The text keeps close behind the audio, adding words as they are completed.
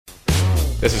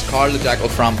This is Carl the Jackal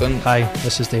Frampton. Hi,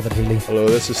 this is David Healy. Hello,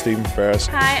 this is Stephen Ferris.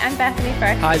 Hi, I'm Bethany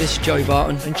Firth. Hi, this is Joey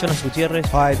Barton. I'm Jonas Gutierrez.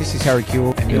 Hi, this is Harry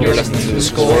Kewell. And you're listening to The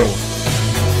Score.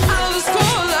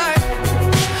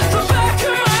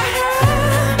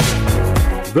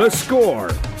 The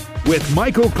Score with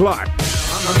Michael Clark.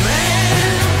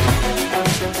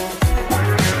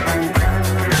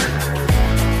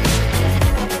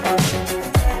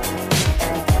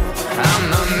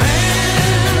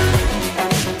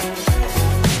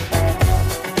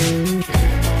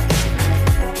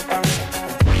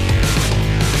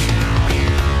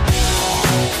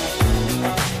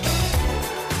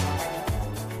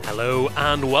 Hello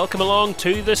and welcome along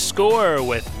to The Score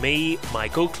with me,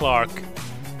 Michael Clark.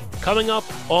 Coming up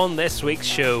on this week's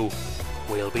show,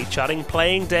 we'll be chatting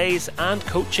playing days and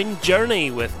coaching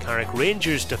journey with Carrick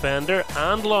Rangers defender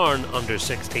and Larne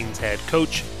under-16s head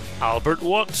coach Albert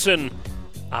Watson.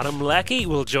 Adam Lecky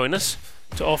will join us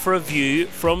to offer a view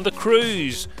from the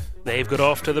Cruise. They've got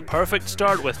off to the perfect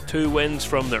start with 2 wins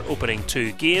from their opening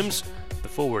 2 games. The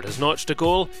forward has notched a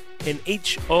goal in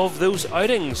each of those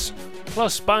outings.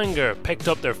 Plus, Bangor picked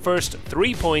up their first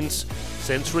 3 points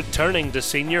since returning to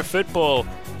senior football.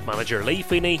 Manager Lee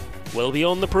Feeney will be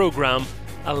on the programme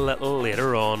a little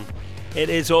later on. It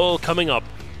is all coming up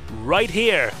right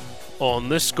here on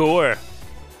The Score.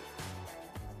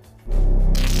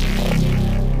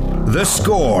 The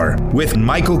Score with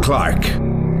Michael Clark.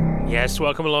 Yes,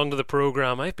 welcome along to the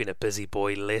programme. I've been a busy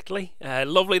boy lately.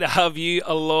 Lovely to have you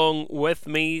along with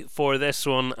me for this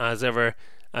one as ever.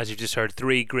 As you've just heard,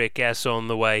 3 great guests on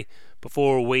the way.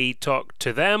 Before we talk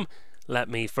to them, let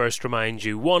me first remind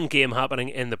you, 1 game happening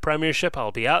in the Premiership.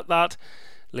 I'll be at that.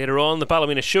 Later on, the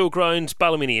Ballymena Showgrounds,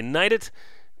 Ballymena United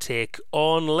take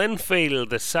on Linfield.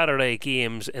 The Saturday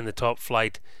games in the top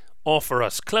flight offer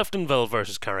us Cliftonville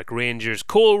versus Carrick Rangers,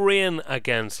 Coleraine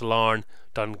against Larne,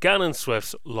 Dungannon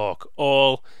Swifts Loch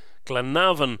All,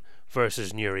 Glenavon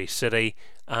versus Newry City,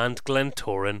 and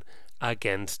Glentoran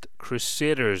against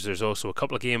Crusaders. There's also a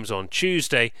couple of games on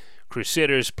Tuesday.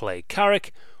 Crusaders play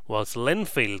Carrick, whilst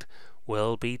Linfield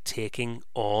will be taking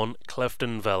on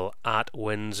Cliftonville at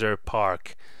Windsor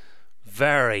Park.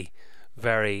 Very,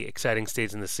 very exciting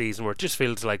stage in the season where it just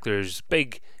feels like there's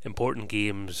big, important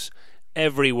games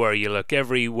everywhere you look,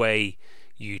 every way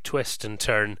you twist and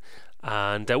turn.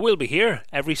 And we'll be here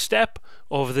every step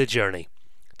of the journey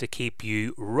to keep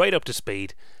you right up to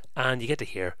speed, and you get to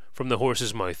hear from the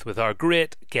horse's mouth with our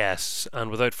great guests.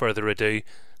 And without further ado,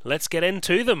 let's get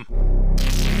into them.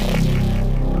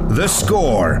 The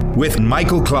Score with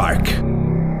Michael Clark.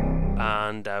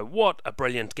 And what a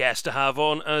brilliant guest to have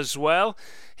on as well.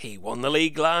 He won the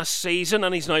league last season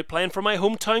and he's now playing for my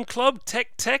hometown club.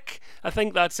 Tick tick. I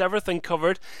think that's everything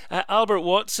covered. Albert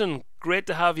Watson, great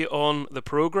to have you on the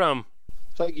programme.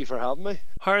 Thank you for having me.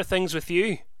 How are things with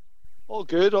you? All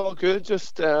good.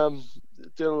 Just doing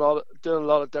a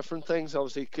lot of different things.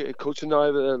 Obviously, coaching now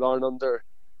with the Larne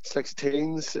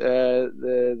under-16s,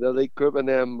 the league group, and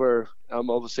then I'm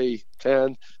obviously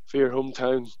playing for your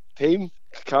hometown team,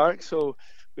 Carrick. So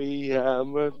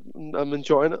I'm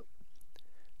enjoying it.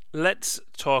 Let's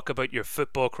talk about your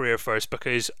football career first,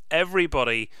 because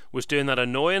everybody was doing that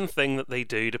annoying thing that they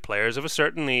do to players of a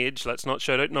certain age, let's not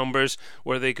shout out numbers,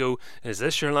 where they go, is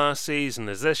this your last season,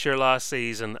 is this your last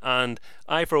season? And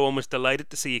I for one was delighted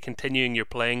to see you continuing your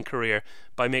playing career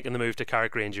by making the move to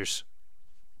Carrick Rangers.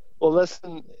 Well,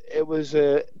 listen, it was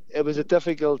a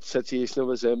difficult situation I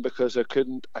was in because I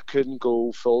couldn't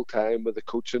go full time with the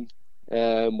coaching,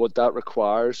 what that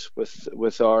requires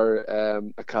with our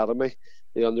academy,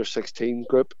 the under-16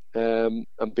 group, and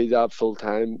be that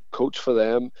full-time coach for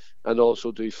them, and also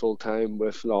do full-time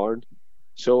with Larne.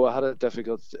 So I had a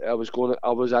difficult. I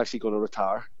was actually going to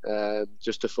retire,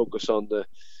 just to focus on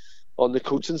the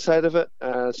coaching side of it.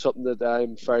 Something that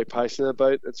I'm very passionate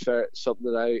about. It's something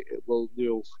that I will.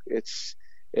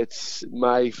 It's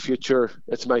my future.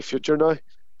 It's my future now,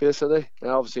 basically.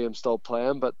 And obviously, I'm still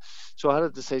playing, but so I had a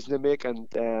decision to make,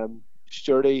 and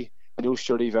Sturdy. I know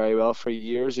Sturdy very well for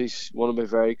years. He's one of my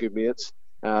very good mates.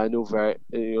 I know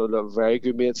very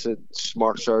good mates at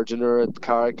Smart Surgeon or at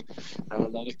Carrick, and a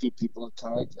lot of good people at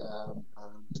Carrick. And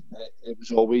it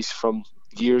was always from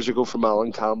years ago, from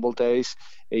Alan Campbell days.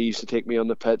 He used to take me on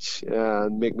the pitch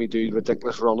and make me do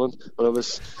ridiculous running when I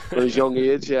was young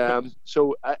age.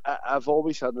 So I've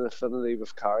always had an affinity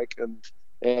with Carrick, and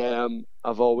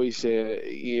I've always,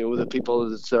 the people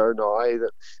that's there now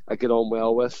that I get on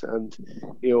well with, and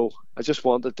I just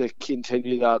wanted to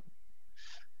continue that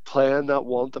playing, that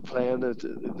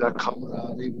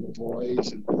camaraderie with the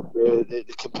boys, and the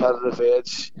competitive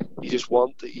edge. You just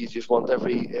want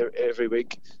every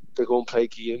week to go and play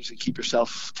games and keep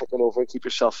yourself ticking over, keep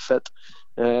yourself fit.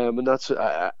 And that's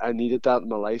I needed that in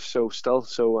my life. And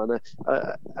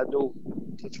I know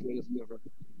I've never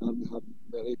had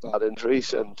many bad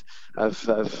injuries, and I've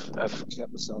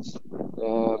kept myself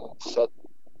fit,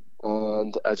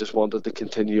 and I just wanted to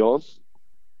continue on.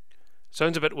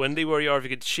 Sounds a bit windy where you are. If you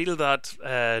could shield that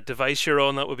device you're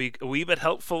on, that would be a wee bit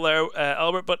helpful there,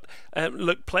 Albert. But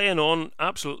look, playing on,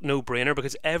 absolute no-brainer,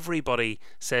 because everybody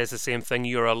says the same thing.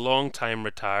 You're a long time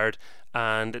retired,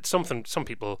 and it's something some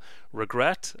people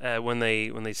regret when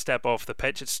they step off the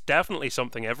pitch. It's definitely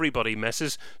something everybody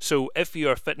misses. So if you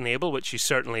are fit and able, which you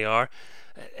certainly are,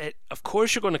 of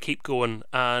course you're going to keep going,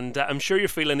 and I'm sure you're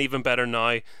feeling even better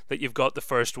now that you've got the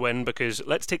first win, because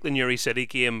let's take the Newry City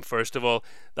game first of all.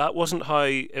 That wasn't how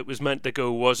it was meant to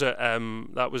go, was it?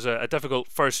 That was a difficult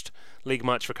first league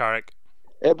match for Carrick.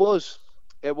 It was.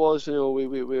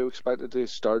 We expected to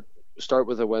start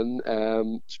with a win,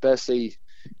 especially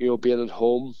being at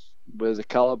home with the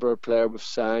calibre of player we've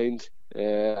signed.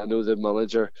 I know the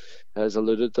manager has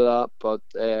alluded to that, but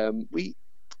they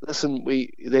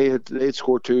had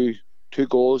scored two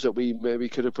goals that we maybe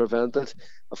could have prevented,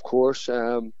 of course.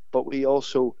 But we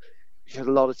had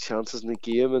a lot of chances in the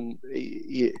game, and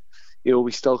we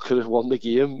still could have won the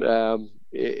game.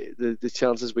 The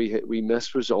chances we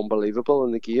missed was unbelievable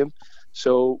in the game.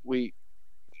 So we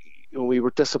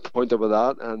were disappointed with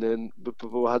that, and then we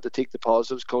had to take the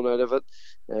positives coming out of it,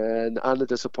 and the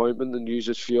disappointment, and use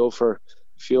as fuel for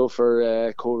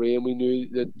Coleraine. We knew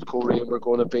that Coleraine were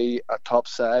going to be a top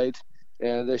side,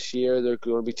 and this year they're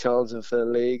going to be challenging for the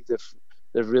league.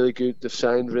 They're really good. They've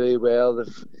signed really well.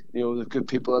 They've good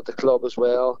people at the club as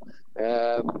well.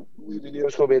 We knew it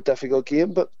was going to be a difficult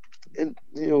game, but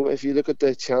if you look at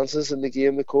the chances in the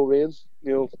game, the Coleraine,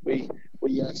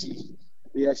 we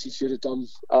actually should have done.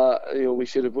 We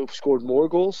should have scored more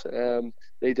goals.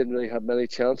 They didn't really have many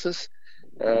chances.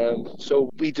 So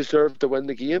we deserved to win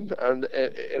the game, and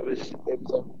it was a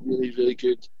really, really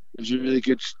good. It was a really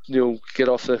good, get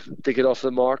off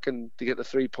the mark and to get the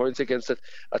 3 points against a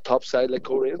top side like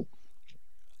Coleraine.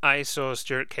 I saw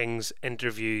Stuart King's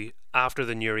interview after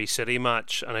the Newry City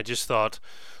match, and I just thought,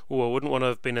 I wouldn't want to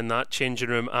have been in that changing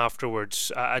room afterwards.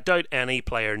 I doubt any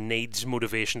player needs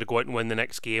motivation to go out and win the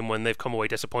next game when they've come away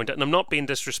disappointed. And I'm not being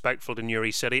disrespectful to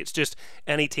Newry City. It's just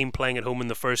any team playing at home in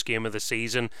the first game of the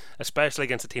season, especially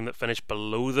against a team that finished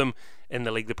below them in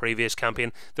the league the previous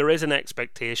campaign, there is an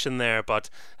expectation there. But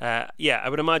I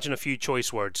would imagine a few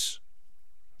choice words.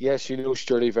 Yes, you know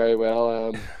Sturdy very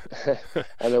well,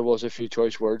 and there was a few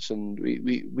choice words, and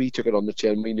we took it on the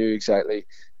chin. We knew exactly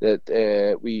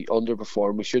that we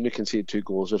underperformed. We shouldn't have conceded 2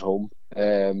 goals at home.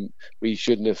 We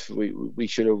shouldn't have. We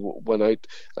should have went out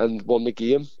and won the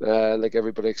game like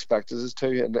everybody expected us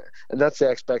to, and that's the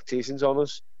expectations on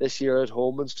us this year at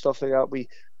home and stuff like that. We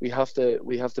have to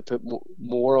put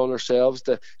more on ourselves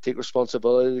to take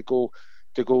responsibility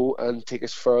to go and take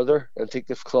us further and take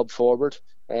the club forward.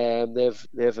 They've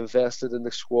invested in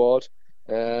the squad,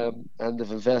 and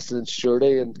they've invested in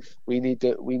Sturdy, and we need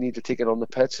to take it on the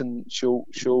pitch and show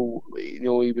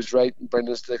he was right in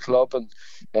bringing us to the club, and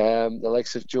the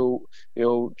likes of Joe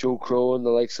Crow and the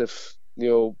likes of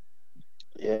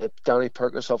Danny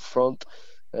Perkins up front.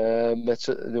 It's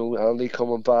Andy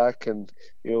coming back, and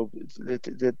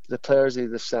the players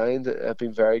they've signed have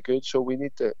been very good. So we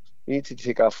need to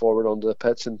take that forward onto the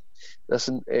pitch. And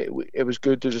listen, it was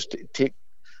good to just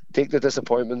take the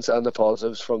disappointments and the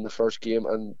positives from the first game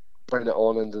and bring it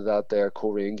on into that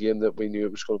Coleraine game that we knew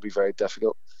it was going to be very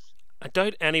difficult. I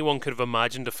doubt anyone could have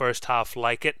imagined the first half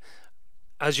like it.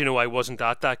 As you know, I wasn't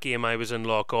at that game. I was in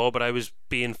Loughgall, but I was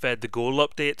being fed the goal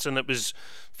updates, and it was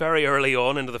very early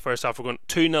on into the first half. We're going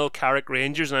 2-0 Carrick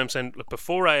Rangers, and I'm saying, look,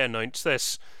 before I announce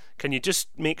this, can you just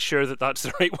make sure that that's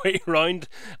the right way around?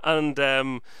 And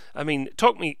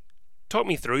talk me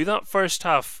through that first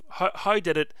half. How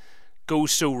did it go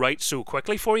so right so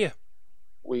quickly for you?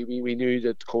 We knew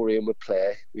that Coleraine would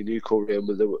play. We knew Coleraine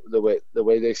with the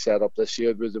way they set up this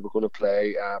year, they were going to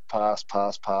play pass,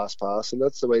 and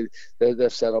that's the way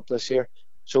they've set up this year.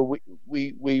 So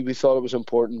we thought it was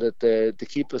important that to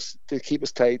keep us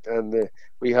tight, and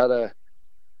we had a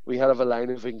line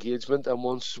of engagement, and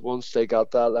once they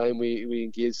got that line, we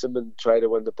engaged them and tried to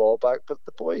win the ball back. But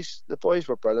the boys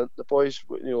were brilliant. The boys,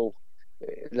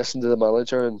 listened to the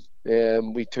manager,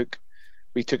 and we took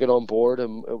it on board,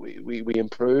 and we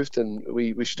improved, and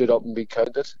we stood up and we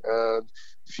counted. And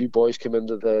a few boys came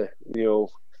into the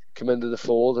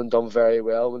fold and done very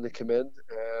well when they came in.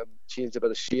 Changed a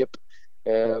bit of shape,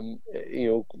 from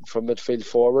midfield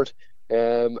forward.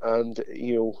 and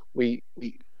we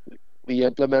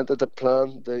implemented the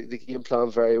plan, the game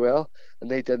plan very well, and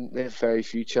they didn't. They had very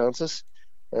few chances,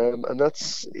 and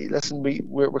that's listen.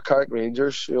 We're Carrick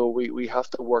Rangers. We have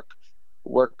to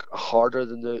work harder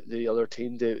than the other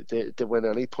team to win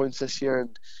any points this year,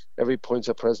 and every point's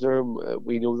a prisoner.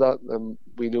 We know that, and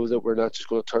we know that we're not just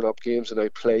going to turn up games and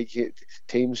outplay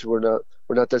teams. We're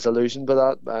not disillusioned by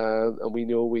that, and we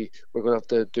know we're going to have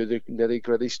to do the nitty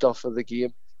gritty stuff of the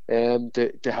game,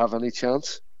 to have any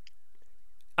chance.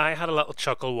 I had a little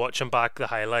chuckle watching back the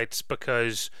highlights,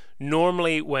 because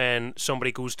normally when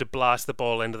somebody goes to blast the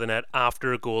ball into the net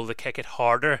after a goal, they kick it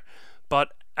harder. But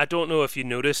I don't know if you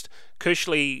noticed,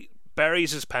 Cushley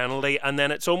buries his penalty, and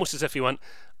then it's almost as if he went,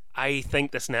 I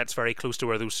think this net's very close to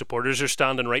where those supporters are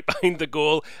standing right behind the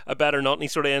goal. I better not. And he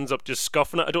sort of ends up just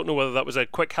scuffing it. I don't know whether that was a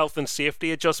quick health and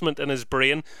safety adjustment in his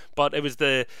brain, but it was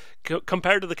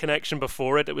compared to the connection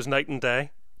before it was night and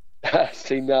day. I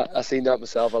seen that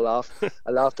myself. I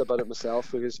laughed about it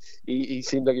myself, because he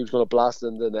seemed like he was going to blast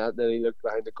into the net, and then he looked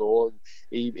behind the goal and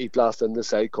he blasted in the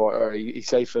side corner, or he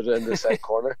side footed in the side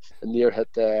corner and near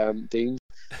hit Dean.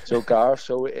 So Gareth,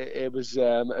 it was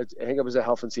I think it was a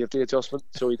health and safety adjustment,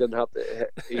 so he didn't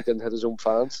hit his own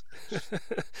fans.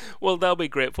 Well, they'll be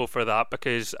grateful for that,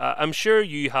 because I'm sure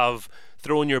you have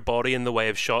thrown your body in the way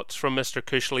of shots from Mr.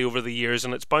 Cushley over the years,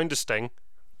 and it's bound to sting.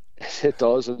 It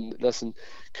does, and listen,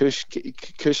 Cush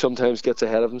sometimes gets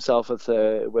ahead of himself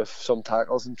with some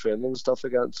tackles and training and stuff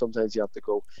like that. And sometimes you have to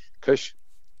go, Cush,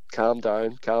 calm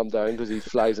down, because he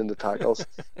flies into tackles,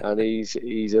 and he's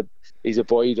a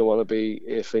boy you don't want to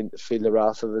be feel the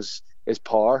wrath of his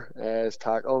power, his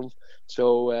tackling.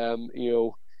 So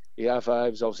he had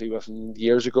vibes obviously with him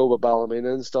years ago with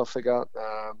Ballymena and stuff like that,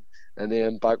 and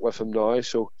then back with him now.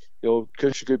 So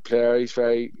Cush is a good player. He's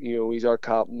very he's our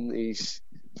captain. He's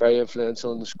very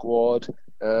influential in the squad,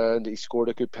 and he scored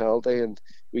a good penalty, and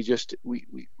we just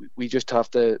have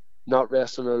to not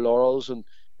rest on our laurels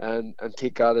and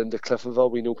take that into Cliftonville.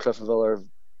 We know Cliftonville are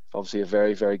obviously a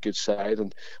very, very good side,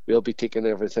 and we'll be taking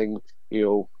everything,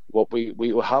 what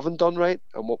we haven't done right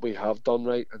and what we have done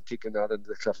right, and taking that into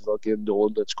the Cliftonville game,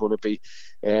 knowing that it's going to be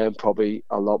probably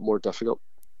a lot more difficult.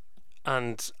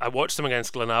 And I watched them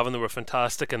against Glenavon. They were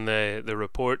fantastic, and the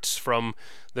reports from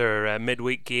their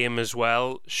midweek game as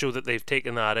well show that they've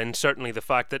taken that in. Certainly the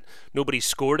fact that nobody's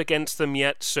scored against them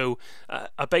yet, so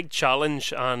a big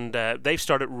challenge, and they've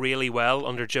started really well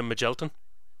under Jim Magilton.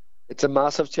 It's a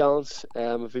massive challenge.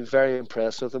 I've been very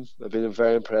impressed with him. I've been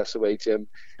very impressed with Jim.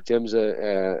 Jim's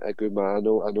a good man.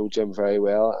 I know Jim very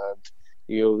well,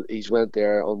 and he's went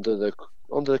there under the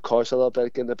course a little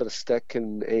bit, getting a bit of stick,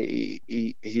 and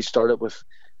he started with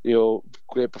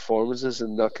great performances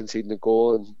and not conceding a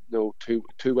goal, and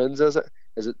two wins. Is it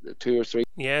 2 or 3?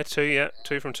 Yeah, 2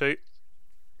 from 2.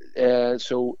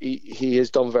 So he has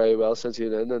done very well since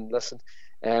he's in. And listen,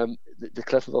 the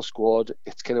Cliftonville squad,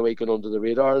 it's kind of going under the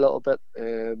radar a little bit,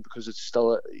 because it's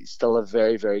still a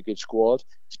very, very good squad,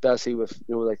 especially with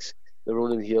like the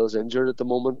Ronan Hale's injured at the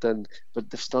moment, but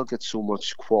they've still got so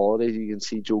much quality. You can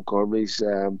see Joe Gormley's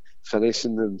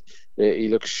finishing, and he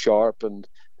looks sharp, and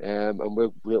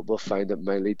we'll find it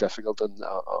mildly difficult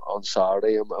on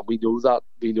Saturday, and we know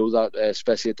that,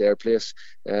 especially at their place,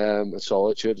 at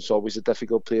Solitude. It's always a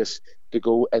difficult place to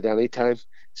go at any time.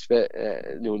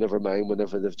 Never mind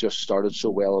whenever they've just started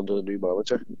so well under the new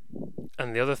manager.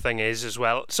 And the other thing is as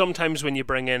well, sometimes when you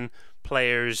bring in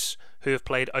players who have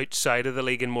played outside of the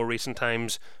league in more recent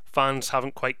times, fans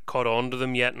haven't quite caught on to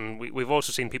them yet, and we've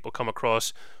also seen people come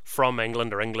across from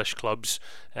England or English clubs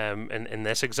in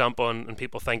this example, and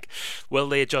people think, will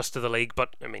they adjust to the league?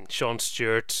 But I mean, Sean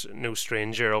Stewart, no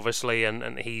stranger obviously,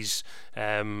 and he's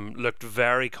looked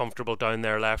very comfortable down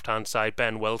there left hand side.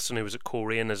 Ben Wilson, who was at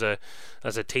Coleraine as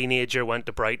a teenager, went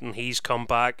to Brighton. He's come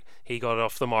back, he got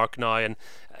off the mark now, and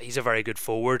he's a very good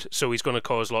forward, so he's going to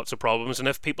cause lots of problems. And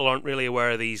if people aren't really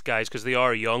aware of these guys, because they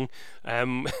are young,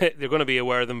 they're going to be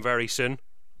aware of them very soon.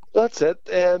 That's it.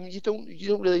 You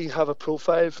don't really have a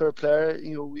profile for a player.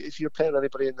 If you're playing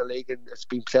anybody in the league and it's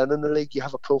been playing in the league, you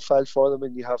have a profile for them,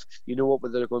 and you know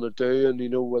what they're going to do, and you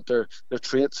know what their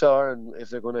traits are, and if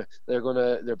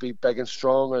they're be big and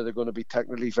strong, or they're going to be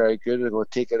technically very good, they're going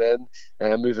to take it in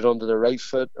and move it onto the right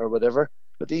foot or whatever.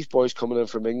 But these boys coming in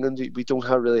from England, we don't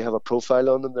really have a profile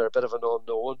on them. They're a bit of an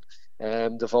unknown.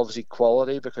 They've obviously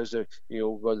quality because they're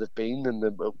where they've been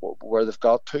and where they've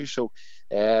got to. So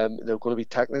they're going to be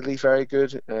technically very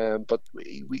good. But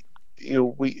then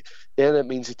it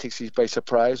means it takes you by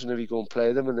surprise whenever you go and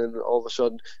play them, and then all of a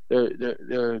sudden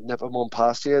they're nipping one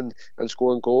past you and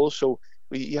scoring goals. So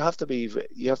you have to be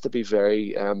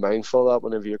very mindful of that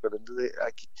whenever you're going into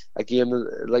a game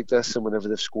like this, and whenever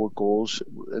they've scored goals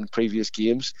in previous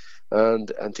games,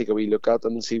 and take a wee look at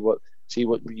them and see what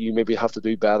you maybe have to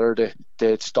do better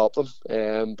to stop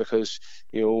them, because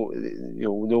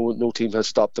no team has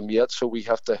stopped them yet, so we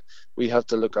have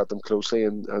to look at them closely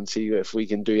and see if we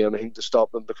can do anything to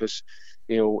stop them, because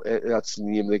that's the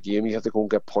name of the game. You have to go and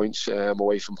get points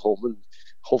away from home, and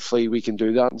hopefully we can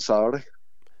do that on Saturday.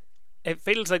 It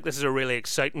feels like this is a really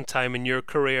exciting time in your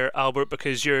career, Albert,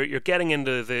 because you're getting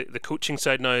into the coaching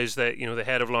side now as the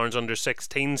head of Lawrence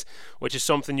under-16s, which is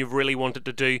something you've really wanted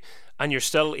to do, and you're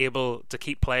still able to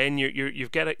keep playing. You're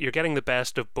getting the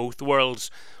best of both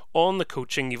worlds. On the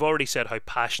coaching, you've already said how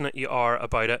passionate you are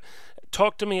about it.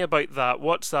 Talk to me about that.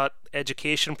 What's that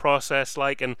education process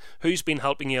like, and who's been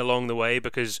helping you along the way?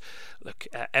 Because look,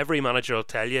 every manager will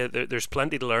tell you there's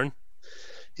plenty to learn.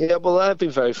 Yeah, well, I've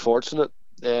been very fortunate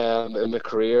in my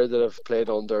career that I've played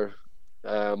under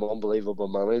unbelievable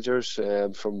managers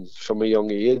from a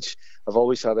young age. I've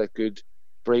always had a good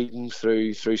breeding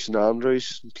through St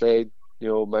Andrews. Played,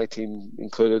 my team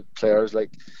included players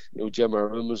like Jim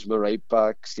Irwin was my right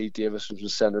back, Steve Davis was my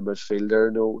centre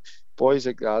midfielder. Boys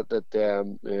like that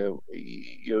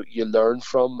you learn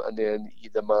from, and then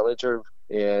the manager.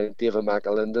 David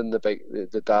McAlinden,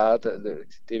 the dad,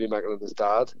 Davy McAlinden's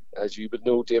dad, as you would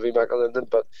know, Davy McAlinden,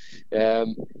 but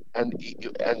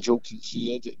and Joe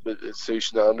Kincaid through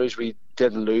St Andrews, we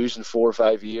didn't lose in 4 or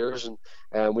 5 years,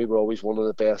 and we were always one of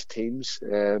the best teams.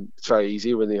 It's very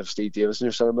easy when they have Steve Davis in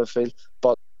your centre midfield,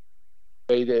 but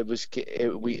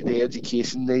the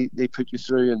education they put you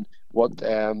through, and what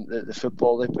the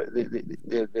football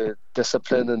the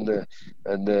discipline and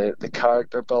the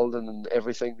character building and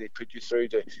everything they put you through.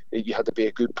 You had to be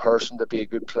a good person to be a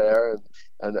good player,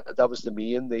 and that was the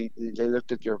main. They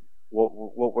looked at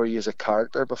what were you as a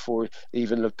character before they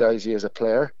even looked at you as a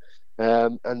player,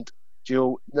 and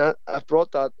I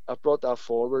brought that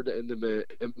forward into my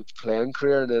playing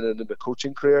career and then into my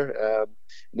coaching career.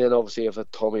 And then obviously I've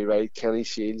had Tommy Wright, Kenny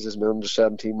Shields as my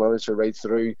under-17 manager right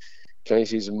through. Kenny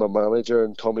Shields is my manager,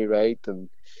 and Tommy Wright and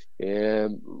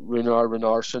Runar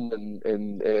Runarsson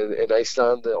in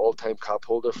Iceland, the all-time cap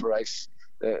holder for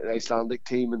the Icelandic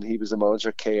team, and he was the manager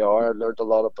of KR. I learned a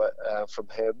lot about from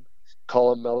him.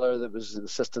 Colin Miller, that was the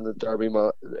assistant at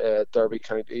Derby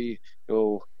County,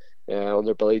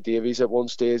 under Billy Davies at one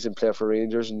stage, and played for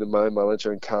Rangers, and my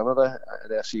manager in Canada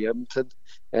at FC Edmonton.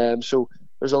 So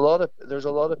there's a lot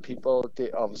of people.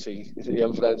 Obviously, the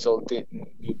influential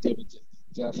David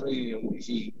Jeffrey.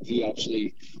 He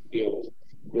actually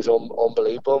was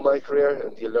unbelievable in my career,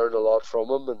 and you learned a lot from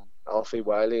him, and Alfie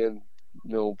Wiley and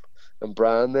and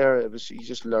Brian there. You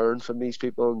just learned from these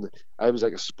people, and I was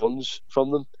like a sponge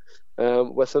from them.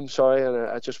 With them, and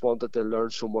I just wanted to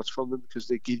learn so much from them, because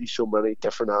they give you so many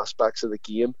different aspects of the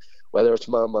game, whether it's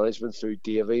man management through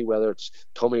Davy, whether it's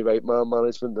Tommy Wright man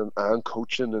management and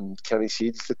coaching, and Kenny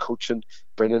Seeds the coaching,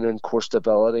 bringing in core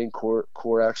stability and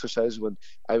core exercise. When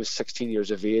I was 16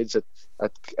 years of age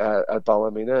at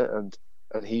Ballymena, and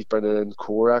he's bringing in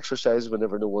core exercises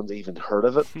whenever no one's even heard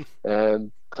of it,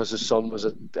 because his son was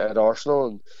at Arsenal,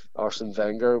 and Arsene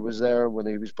Wenger was there when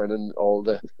he was bringing all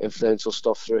the influential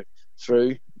stuff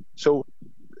through. So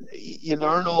you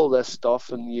learn all this stuff,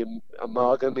 and you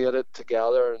amalgamate it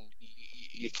together, and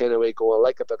you kind of go, I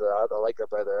like a bit of that, I like a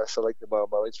bit of this, I like the man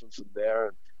management from there,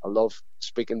 and I love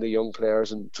speaking to young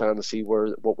players and trying to see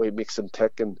what way makes them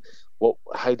tick, and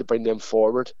how to bring them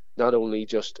forward, not only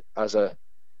just as a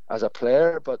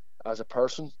player, but as a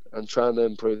person, and trying to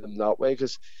improve them that way.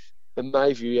 Because in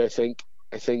my view, I think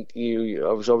I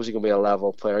was obviously going to be a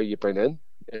level player you bring in,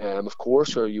 of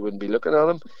course, or you wouldn't be looking at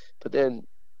him. But then,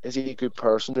 is he a good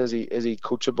person? Is he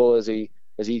coachable? Is he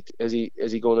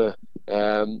going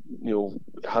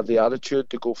to have the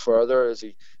attitude to go further? Is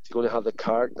he going to have the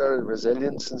character and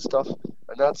resilience and stuff?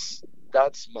 And that's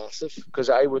massive,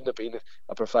 because I wouldn't have been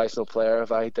a professional player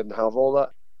if I didn't have all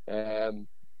that.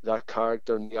 That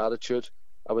character and the attitude,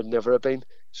 I would never have been.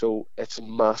 So it's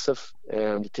massive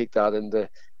to take that into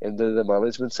the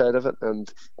management side of it,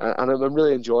 and I'm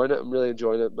really enjoying it. I'm really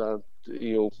enjoying it, man.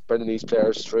 Bringing these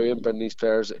players through and bringing these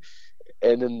players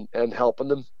in and helping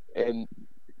them, and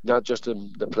not just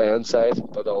in the playing side,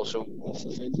 but also off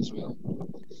the field as well.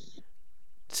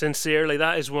 Sincerely,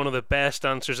 that is one of the best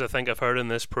answers I think I've heard in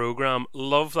this programme.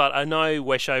 Love that. I now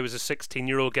wish I was a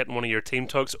 16-year-old getting one of your team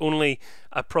talks, only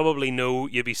I probably know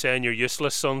you'd be saying you're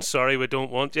useless, son, sorry, we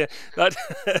don't want you. That's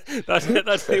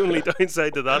the only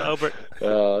downside to that, Albert.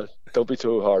 Don't be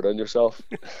too hard on yourself.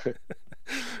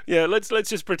 Yeah, let's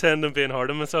just pretend I'm being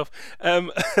hard on myself.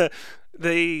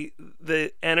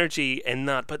 the energy in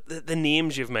that, but the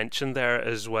names you've mentioned there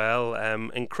as well,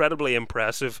 incredibly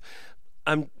impressive.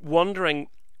 I'm wondering,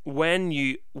 when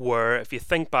you were, if you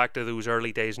think back to those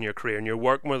early days in your career and you're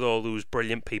working with all those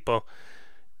brilliant people,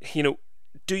 you know,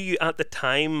 do you at the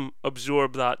time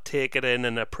absorb that, take it in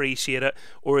and appreciate it,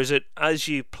 or is it as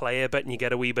you play a bit and you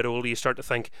get a wee bit older you start to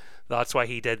think, that's why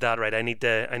he did that, right, I need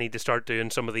to start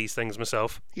doing some of these things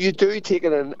myself? You do take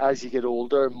it in as you get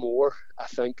older more, I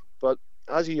think, but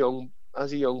as a young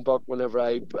buck, whenever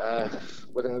I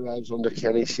was under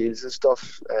Kenny Shields and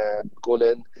stuff, going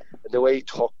in, and the way he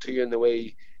talked to you and the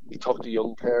way he talked to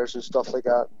young players and stuff like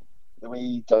that, the way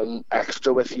he done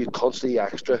extra with you, constantly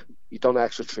extra. You done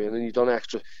extra training, you done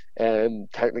extra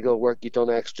technical work, you done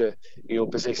extra,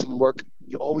 position work.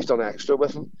 You always done extra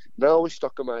with him. And I always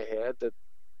stuck in my head that,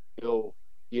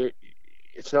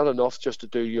 it's not enough just to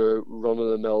do your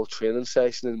run-of-the-mill training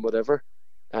session and whatever.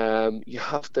 You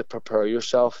have to prepare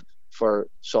yourself for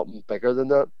something bigger than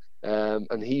that.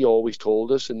 And he always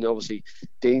told us, and obviously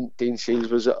Dean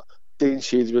Shields was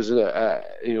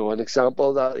an example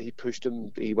of that. He pushed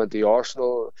him. He went to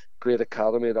Arsenal, great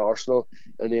academy at Arsenal,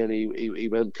 and then he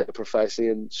went and played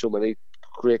professionally in so many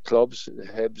great clubs,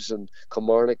 Hibs and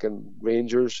Kilmarnock and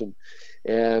Rangers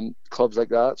and clubs like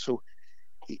that. So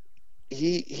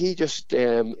he just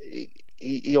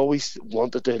he always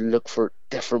wanted to look for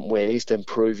different ways to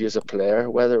improve you as a player,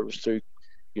 whether it was through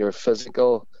your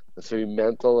physical, through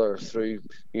mental, or through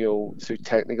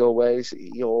technical ways.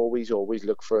 You always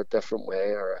look for a different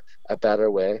way or a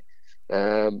better way,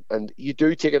 and you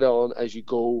do take it on as you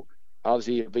go.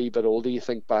 Obviously, a wee bit older, you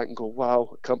think back and go, wow,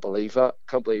 I can't believe that. I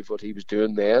can't believe what he was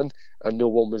doing then, and no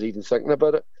one was even thinking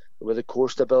about it. With the core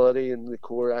stability and the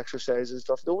core exercise and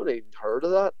stuff, no one even heard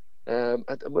of that.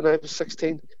 When I was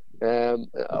 16,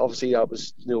 obviously that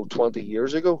was 20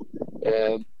 years ago.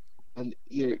 And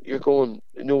you're going,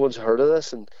 no one's heard of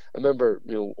this. And I remember,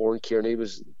 Oren Kearney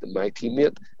was my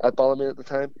teammate at Ballymena at the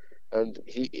time, and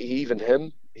he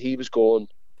was going,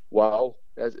 wow,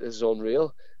 that is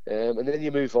unreal. And then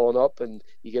you move on up and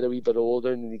you get a wee bit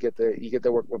older, and you get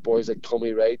to work with boys like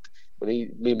Tommy Wright. When he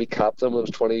made me captain, I was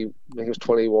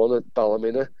 21 at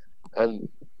Ballymena, and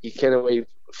you kind of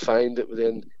find that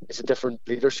within, it's a different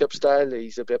leadership style.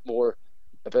 He's a bit more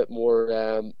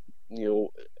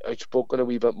outspoken, a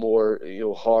wee bit more,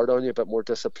 hard on you, a bit more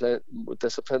discipline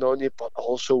on you, but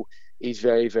also he's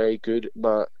very, very good.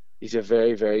 He's a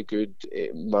very, very good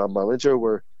man manager.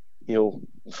 Where, the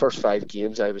first 5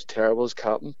 games I was terrible as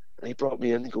captain, and he brought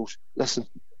me in and goes, listen,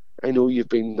 I know you've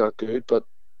been not good, but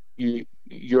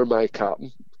you're my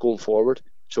captain going forward,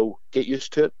 so get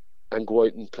used to it and go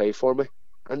out and play for me.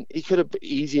 And he could have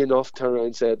easy enough turned around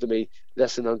and said to me,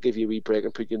 listen, I'll give you a wee break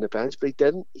and put you in the bench, but he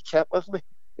didn't. He kept with me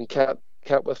and kept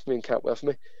with me,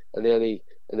 and then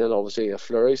obviously I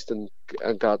flourished and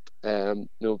got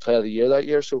Player of the Year that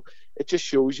year. So it just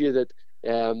shows you that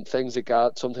things like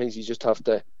that, sometimes you just have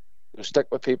to stick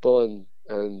with people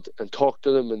and talk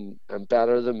to them and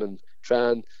better them and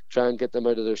try and get them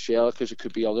out of their shell, because it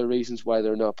could be other reasons why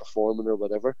they're not performing or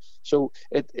whatever. So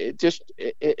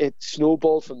it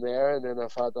snowballed from there, and then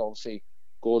I've had obviously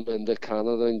going into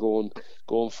Canada and going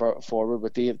forward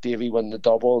with Davey winning the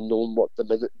double and knowing what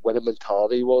the winning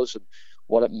mentality was and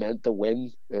what it meant to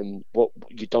win and what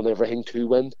you'd done everything to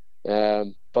win,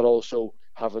 but also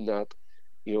having that,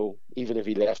 even if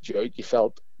he left you out, you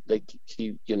felt like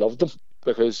you loved him,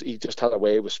 because he just had a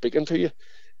way of speaking to you,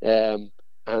 and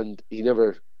he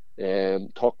never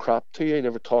talked crap to you.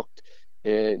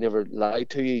 He never lied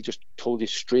to you. He just told you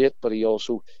straight, but he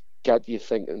also got you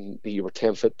thinking that you were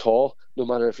 10 foot tall, no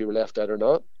matter if you were left out or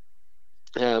not.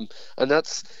 And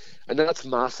that's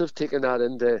massive, taking that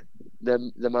into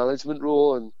the management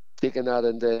role and taking that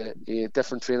into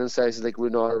different training sizes like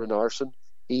Runar and Arson.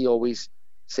 He always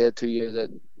said to you that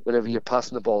whenever you're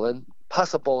passing the ball in,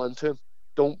 pass the ball into him.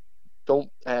 Don't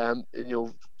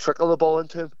trickle the ball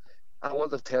into him. I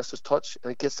want to test his touch,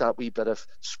 and it gets that wee bit of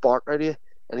spark out of you.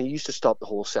 And he used to stop the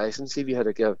whole session. See if you had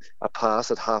to give a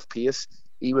pass at half pace,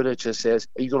 he would have just said,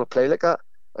 are you going to play like that?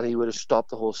 And he would have stopped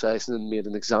the whole session and made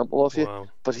an example of you. Wow.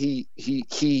 But he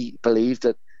believed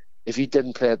that if you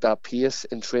didn't play at that pace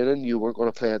in training, you weren't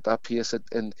going to play at that pace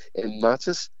in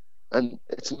matches. And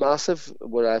it's massive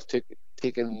where I've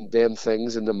taken them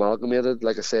things and amalgamated,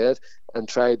 like I said, and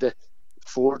tried to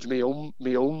forge my own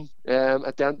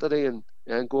identity and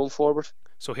going forward.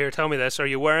 So here, tell me this, are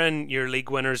you wearing your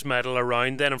league winners medal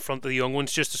around then in front of the young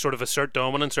ones just to sort of assert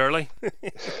dominance early?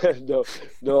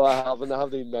 No, I haven't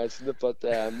even mentioned it, but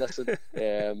listen,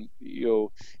 it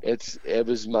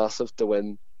was massive to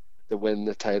win to win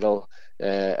the title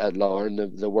at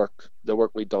Larne. The work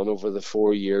we've done over the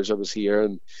 4 years I was here,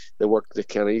 and the work that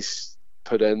Kenny's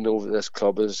put in over this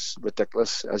club is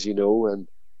ridiculous, as you know.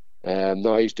 And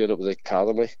now he's doing it with the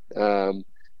academy.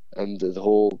 And the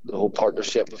whole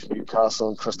partnership with Newcastle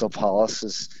and Crystal Palace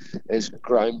is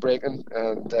groundbreaking,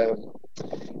 and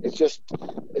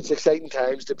it's exciting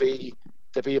times to be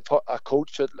a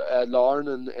coach at Larne,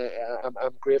 and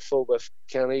I'm grateful with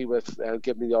Kenny with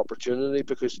giving me the opportunity,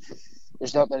 because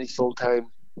there's not many full-time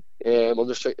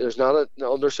there's not an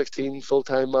under 16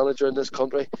 full-time manager in this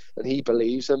country, and he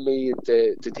believes in me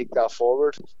to take that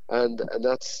forward, and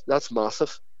that's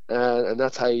massive, and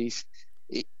that's how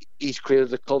he's created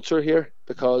the culture here,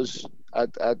 because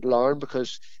at Larne,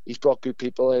 because he's brought good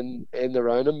people in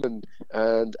around him,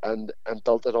 and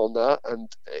built it on that,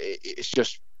 and it's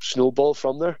just snowball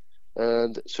from there.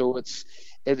 And so it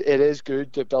is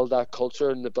good to build that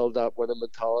culture and to build that winning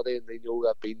mentality, and they know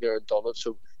that been there and done it,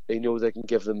 so they know they can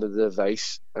give them the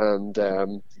advice and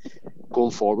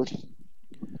going forward.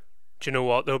 Do you know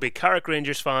what? There'll be Carrick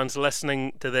Rangers fans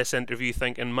listening to this interview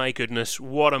thinking, my goodness,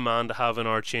 what a man to have in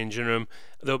our changing room.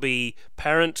 There'll be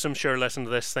parents, I'm sure, listening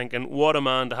to this thinking, what a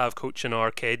man to have coaching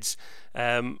our kids.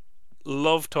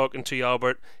 Love talking to you,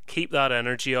 Albert. Keep that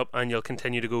energy up, and you'll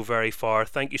continue to go very far.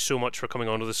 Thank you so much for coming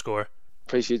on to The Score.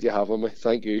 Appreciate you having me.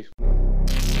 Thank you.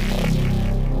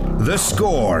 The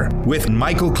Score with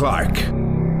Michael Clark.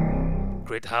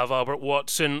 Great to have Albert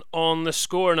Watson on The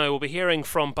Score. Now, we'll be hearing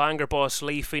from Bangor boss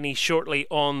Lee Feeney shortly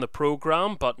on the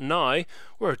programme, but now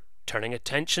we're turning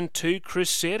attention to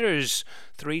Crusaders.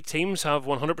 3 teams have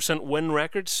 100% win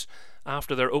records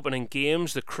after their opening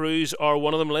games. The Crews are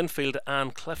one of them, Linfield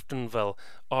and Cliftonville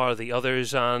are the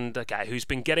others, and a guy who's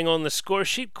been getting on the score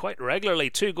sheet quite regularly,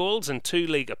 2 goals and 2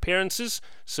 league appearances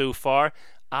so far,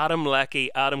 Adam Lecky.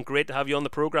 Adam, great to have you on the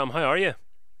programme. How are you?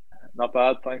 Not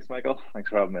bad, thanks, Michael. Thanks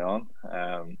for having me on.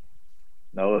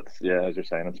 No, it's as you're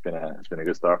saying, it's been a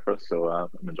good start for us. So I'm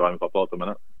enjoying football at the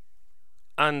minute.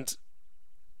 And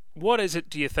what is it,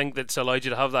 do you think, that's allowed you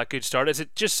to have that good start? Is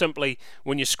it just simply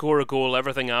when you score a goal,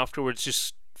 everything afterwards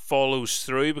just follows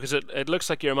through? Because it looks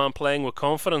like you're a man playing with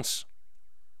confidence.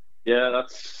 Yeah,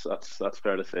 that's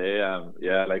fair to say.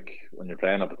 Like when you're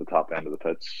playing up at the top end of the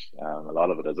pitch, a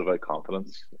lot of it is about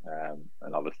confidence.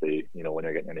 And obviously, when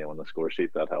you're getting your name on the score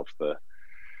sheet, that helps to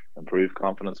improve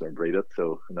confidence or breed it.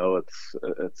 So no, it's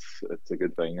a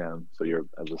good thing. I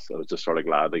was just sort of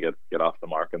glad to get off the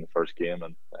mark in the first game,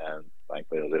 and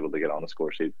thankfully I was able to get on the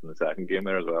score sheet in the second game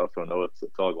there as well. So no, it's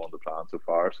all going to plan so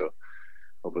far. So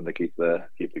hoping to keep the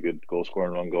good goal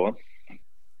scoring run going.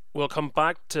 We'll come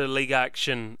back to league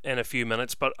action in a few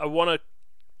minutes, but I want to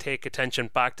take attention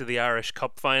back to the Irish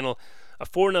Cup final. A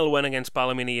 4-0 win against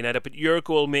Ballymena United, but your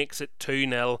goal makes it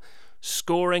 2-0.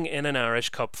 Scoring in an Irish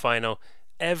Cup final,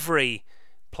 every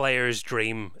player's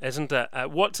dream, isn't it?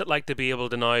 What's it like to be able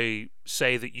to now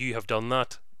say that you have done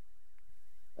that?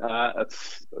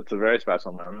 It's a very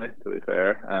special memory, to be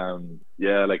fair.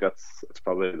 It's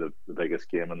probably the biggest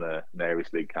game in the Irish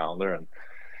League calendar, and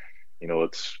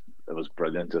it was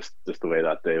brilliant just the way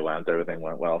that day went. Everything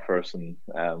went well for us, and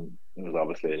it was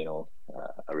obviously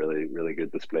a really, really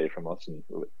good display from us, and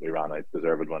we ran out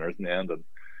deserved winners in the end. And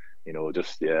being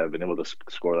able to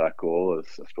score that goal is,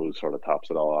 I suppose, sort of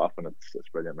tops it all off, and it's a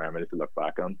brilliant memory to look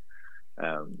back on.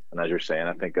 And as you're saying,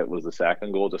 I think it was the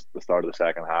second goal, just the start of the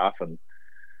second half, and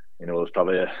it was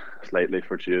probably a slightly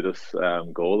fortuitous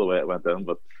goal the way it went in,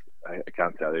 but I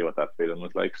can't tell you what that feeling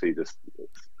was like. See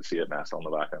it nest on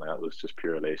the back of the net was just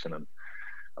pure elation, and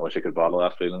I wish I could bottle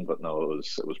that feeling, but no, it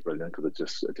was brilliant, because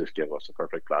it just gave us a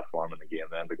perfect platform in the game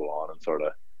then to go on and sort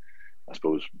of, I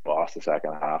suppose, boss the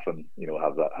second half, and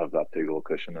have that 2-goal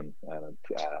cushion, and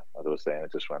as I was saying,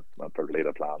 it just went perfectly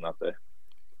to plan that day.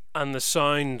 And the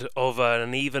sound of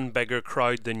an even bigger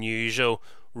crowd than usual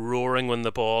roaring when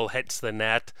the ball hits the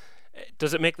net,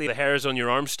 does it make the hairs on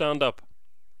your arms stand up?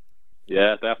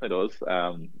 Yeah, it definitely does.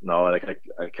 No,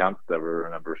 I can't ever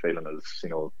remember feeling as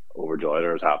overjoyed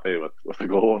or as happy with the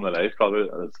goal in my life probably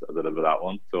as I did with that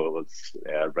one. So it was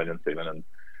a brilliant feeling, and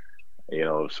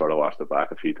I've sort of watched it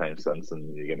back a few times since,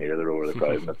 and you can hear the roar of the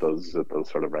crowd, and it does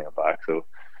sort of bring it back. So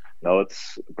no,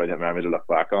 it's a brilliant memory to look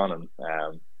back on,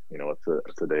 and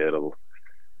it's a day it'll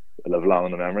live long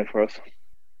in the memory for us.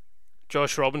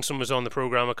 Josh Robinson was on the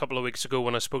programme a couple of weeks ago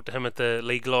when I spoke to him at the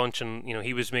league launch, and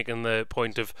he was making the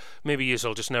point of maybe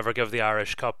you'll just never give the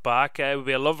Irish Cup back. It would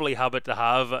be a lovely habit to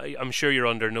have. I'm sure you're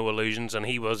under no illusions, and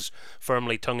he was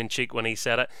firmly tongue-in-cheek when he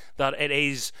said it, that it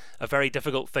is a very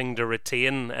difficult thing to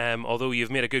retain, although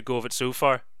you've made a good go of it so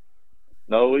far.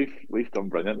 No, we've done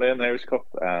brilliantly in the Irish Cup.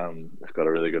 We've got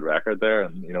a really good record there,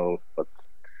 and but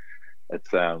it's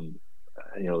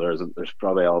there's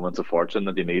probably elements of fortune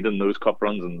that you need in those cup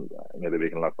runs, and maybe we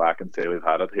can look back and say we've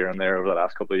had it here and there over the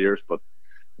last couple of years, but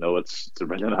no, it's a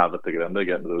brilliant habit to get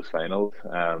into those finals.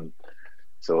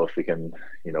 So if we can,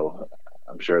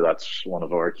 I'm sure that's one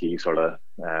of our key sort of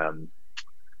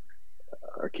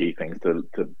our key things to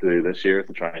do this year,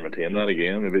 to try and retain that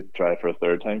again. Maybe try for a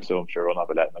third time. So I'm sure we'll not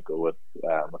be letting it go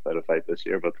without a fight this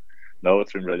year. But no,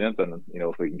 it's been brilliant, and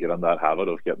if we can get on that habit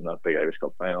of getting that big Irish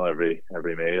Cup final every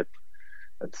May,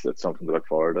 it's something to look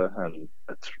forward to, and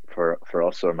it's for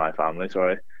us, or my family.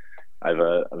 Sorry, I have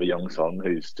a young son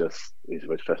he's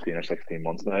about 15 or 16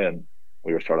 months now, and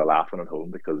we were sort of laughing at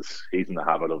home because he's in the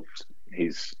habit of,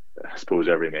 I suppose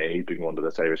every May he's been going to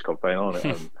this Irish Cup final,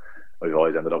 and we've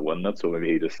always ended up winning it. So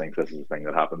maybe he just thinks this is a thing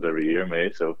that happens every year in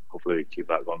May. So hopefully we keep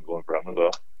that going for him as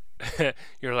well.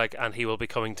 You're like, and he will be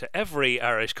coming to every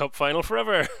Irish Cup final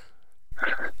forever.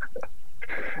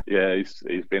 Yeah,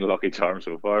 he's been a lucky charm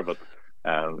so far, but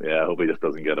I hope he just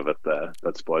doesn't get a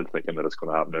bit spoiled thinking that it's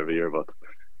going to happen every year. But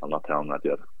I'm not telling that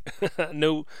yet.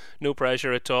 No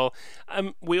pressure at all.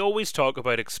 We always talk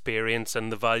about experience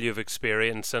and the value of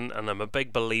experience, and I'm a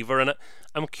big believer in it.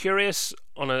 I'm curious,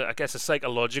 on a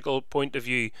psychological point of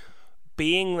view,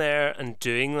 being there and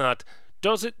doing that,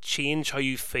 does it change how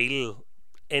you feel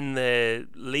in the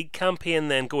league campaign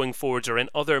then going forwards, or in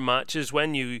other matches,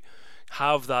 when you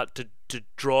have that to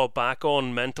draw back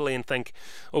on mentally and think,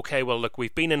 okay, well look,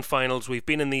 we've been in finals, we've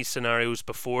been in these scenarios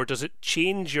before? Does it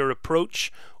change your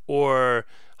approach or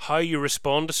how you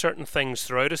respond to certain things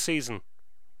throughout a season?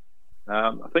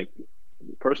 I think,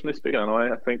 personally speaking,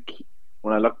 I think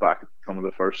when I look back at some of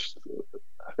the first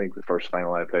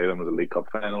final I played in was a League Cup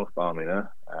final with Ballymena,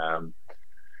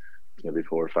 maybe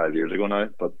 4 or 5 years ago now.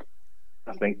 But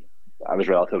I think I was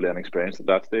relatively inexperienced at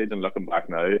that stage, and looking back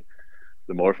now,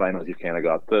 the more finals you've kind of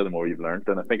got to, the more you've learned.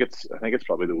 And I think it's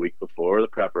probably the week before, the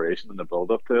preparation and the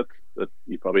build up to it, that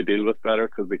you probably deal with better,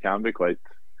 because they can be quite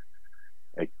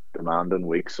demanding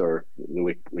weeks, or the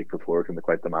week before can be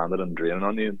quite demanding and draining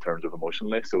on you in terms of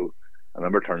emotionally. So I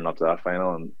remember turning up to that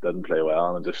final and didn't play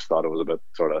well, and I just thought it was a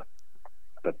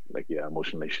bit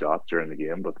emotionally shot during the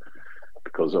game. But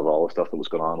because of all the stuff that was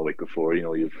going on the week before,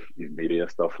 you've media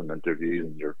stuff and interviews,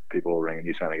 and your people ringing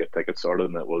you trying to get tickets sorted,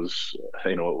 and it was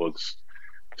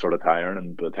sort of tiring.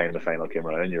 And by the time the final came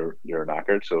around, you're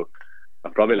knackered. So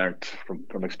I've probably learned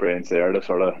from experience there to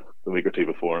sort of the week or two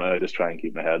before now, just try and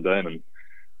keep my head down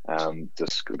and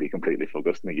just be completely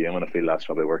focused in the game. And I feel that's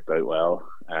probably worked out well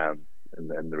in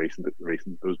the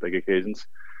recent those big occasions.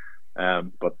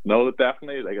 But no,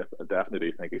 definitely, I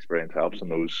definitely do think experience helps in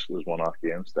those one-off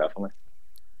games, definitely.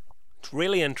 It's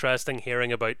really interesting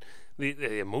hearing about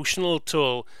the emotional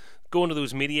toll. Going to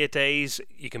those media days,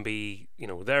 you can be,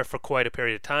 there for quite a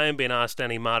period of time, being asked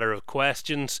any matter of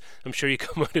questions. I'm sure you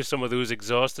come out of some of those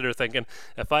exhausted, or thinking,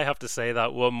 if I have to say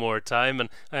that one more time, and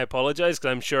I apologise because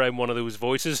I'm sure I'm one of those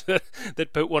voices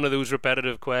that put one of those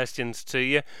repetitive questions to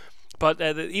you. But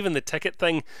even the ticket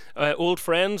thing, old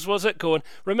friends, was it, going,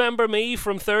 remember me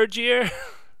from third year?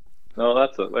 No,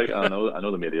 that's it. I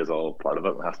know the media is all part of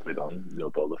it. It has to be done,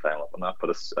 build the final up on that. But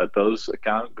it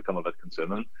can become a bit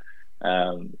consuming.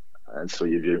 And so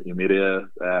you've your media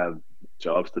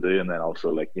jobs to do, and then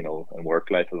also in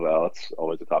work life as well. It's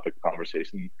always a topic of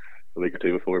conversation a week or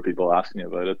two before, people asking you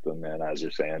about it. And then, as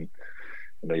you're saying,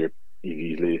 you're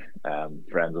usually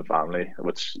friends and family,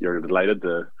 which you're delighted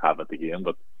to have at the game,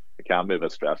 but it can be a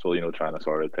bit stressful, trying to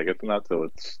sort out tickets and that. So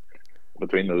it's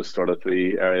between those sort of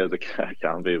three areas, it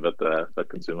can be a bit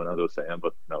consuming, as I was saying.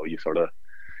 But no, you sort of,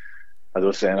 as I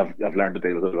was saying, I've learned to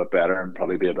deal with it a bit better and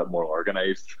probably be a bit more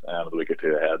organised a week or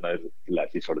two ahead now, to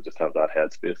let you sort of just have that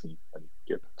headspace and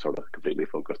get sort of completely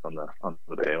focused on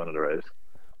the day when it arrives.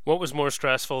 What was more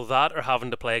stressful, that or having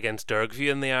to play against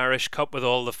Dergview in the Irish Cup with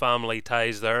all the family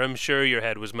ties there? I'm sure your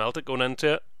head was melted going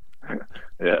into it.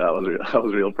 Yeah, that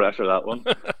was real pressure, that one.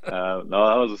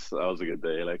 No, that was a good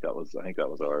day. I think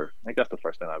that's the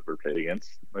first time I ever played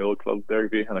against my old club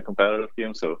Dergview in a competitive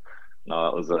game. So no,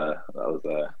 that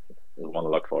was one to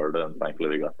look forward to, and thankfully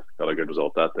we got a good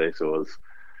result that day. So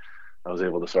I was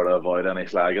able to sort of avoid any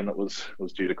slagging that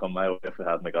was due to come my way if we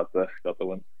hadn't got the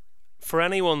win. For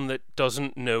anyone that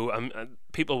doesn't know,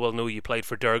 people will know you played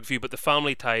for Dergview, but the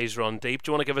family ties run deep. Do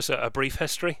you want to give us a brief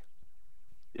history?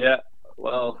 Yeah,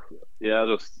 well,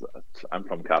 yeah, I'm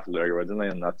from Castleberg originally,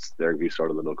 and that's Dergview, sort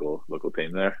of the local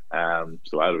team there.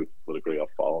 So I would have grew up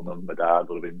following them. My dad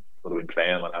would have been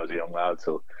playing when I was a young lad,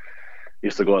 so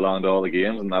used to go along to all the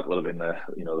games, and that would have been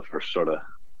the first sort of,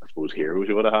 I suppose, heroes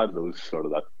you would have had. Those sort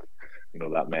of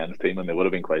that men's team, and they would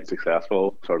have been quite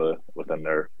successful sort of within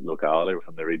their locality,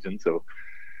 within their region. So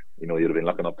you'd have been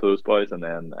looking up to those boys. And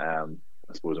then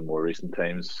I suppose in more recent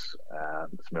times,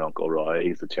 it's my uncle Roy.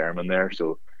 He's the chairman there,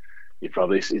 so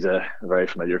he's a very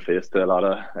familiar face to a lot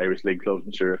of Irish League clubs.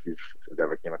 I'm sure if you've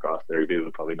ever came across the rugby,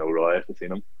 you'll probably know Roy if you've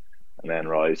seen him. And then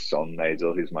Roy's son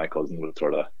Nigel, who's my cousin, would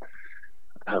sort of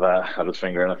have his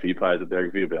finger in a few pies at the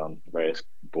rugby, be on various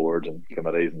boards and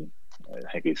committees, and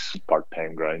I think he's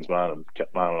part-time groundsman and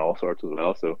kitman and all sorts as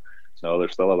well. So no,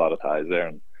 there's still a lot of ties there,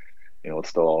 and it's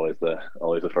still always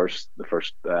the first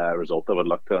result I would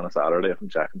look to on a Saturday if I'm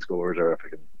checking scores, or if I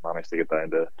can manage to get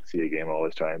down to see a game. I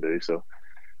always try and do so.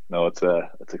 No, it's a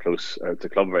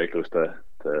club very close to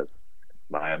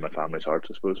my and my family's hearts,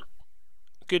 I suppose.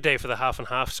 Good day for the half and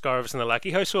half scarves in the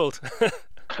Lecky household.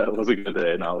 It was a good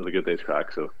day. No, it was a good day's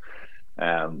crack. So,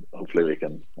 hopefully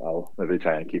I'll maybe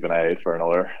try and keep an eye out for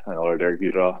another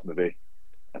derby draw. Maybe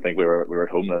I think we were at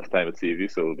home this time at Seaview,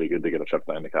 so it'll be good to get a trip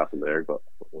down to Castle there. But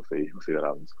we'll see what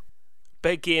happens.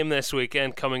 Big game this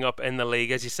weekend coming up in the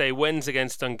league, as you say. Wins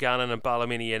against Dungannon and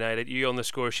Ballymena United. You on the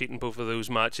score sheet in both of those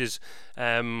matches.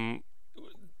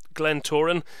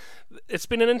 Glentoran, it's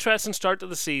been an interesting start to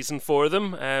the season for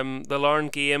them. The Larne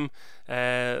game,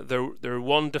 they're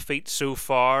one defeat so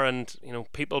far, and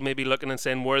people may be looking and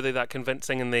saying, were they that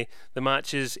convincing in the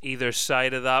matches either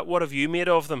side of that? What have you made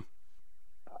of them?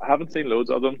 I haven't seen loads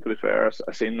of them, to be fair.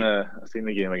 I've seen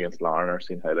the game against Larne, or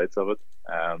seen highlights of it.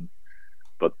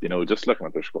 But just looking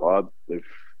at their squad, they've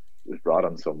brought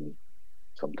in some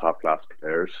top class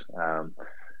players, and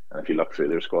if you look through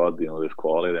their squad, there's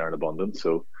quality there in abundance.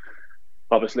 So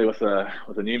obviously with a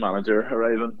new manager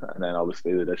arriving, and then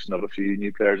obviously the addition of a few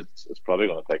new players, it's probably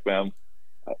going to take them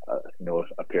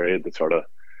a period to sort of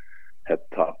hit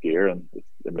top gear, and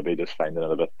they maybe just finding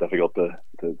it a bit difficult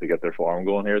to get their form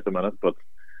going here at the minute. But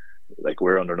like,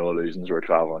 we're under no illusions. We're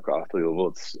travelling across the Oval.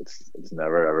 It's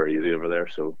never ever easy over there.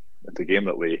 So it's a game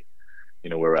that we're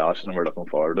relishing and we're looking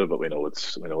forward to, but we know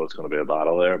it's going to be a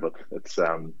battle there. But it's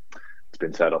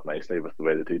been set up nicely with the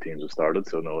way the two teams have started.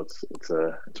 So no, it's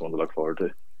one to look forward to.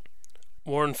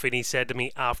 Warren Feeney said to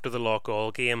me after the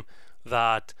Loughgall game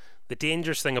that the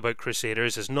dangerous thing about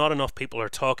Crusaders is not enough people are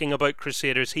talking about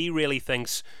Crusaders. He really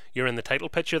thinks you're in the title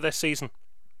picture this season.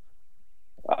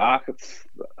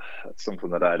 It's something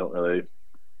that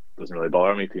doesn't really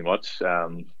bother me too much.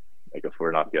 Like, if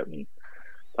we're not getting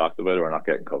talked about or we're not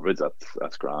getting coverage,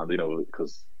 that's grand,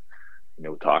 because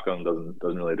talking doesn't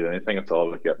really do anything. It's all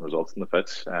about getting results in the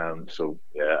pitch. So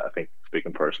yeah, I think,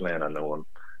 speaking personally, and I know on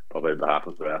probably on behalf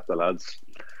of the rest of the lads,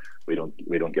 we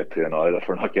don't get too annoyed if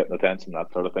we're not getting attention,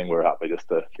 that sort of thing. We're happy just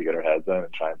to get our heads down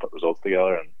and try and put results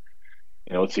together,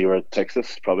 and see where it takes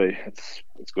us. Probably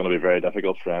it's going to be very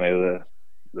difficult for any of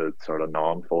the sort of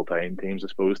non full-time teams, I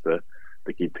suppose, to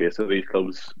keep pace with these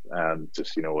clubs, and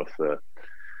just with the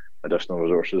additional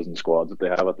resources and squads that they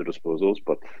have at their disposals.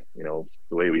 But the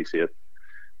way we see it,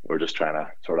 we're just trying to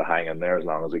sort of hang in there as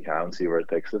long as we can, see where it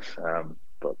takes us.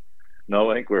 But no,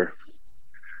 I think we're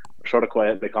sort of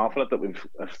quietly confident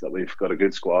that we've got a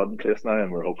good squad in place now,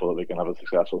 and we're hopeful that we can have a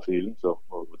successful season. So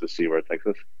we'll just see where it takes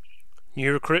us.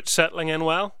 New recruits settling in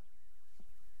well?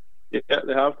 Yeah,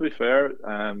 they have, to be fair.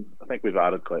 I think we've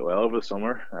added quite well over the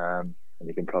summer, and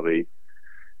you can probably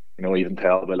even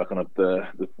tell by looking at the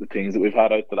teams that we've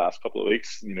had out the last couple of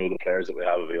weeks, the players that we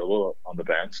have available on the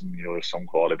bench, and there's some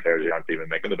quality players who aren't even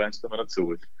making the bench at the minute,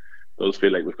 so it does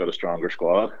feel like we've got a stronger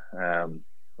squad.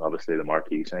 Obviously the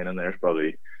marquee signing there is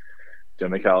probably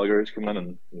Jimmy Gallagher, who's come in,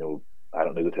 and I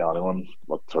don't need to tell anyone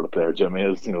what sort of player Jimmy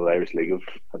is. The Irish League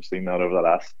have seen that over the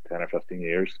last 10 or 15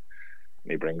 years.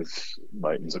 And he brings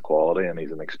mountains of quality, and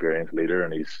he's an experienced leader,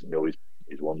 and he's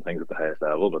won things at the highest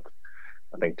level. But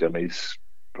I think Jimmy's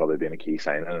probably been a key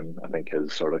signing, and I think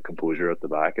his sort of composure at the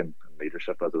back and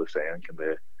leadership, as I was saying,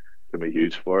 can be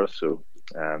huge for us. So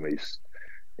he's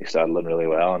settled in really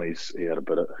well, and he had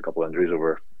a couple of injuries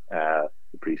over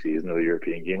the pre-season of the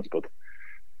European games, but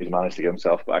he's managed to get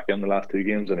himself back in the last two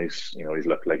games, and he's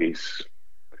looked like he's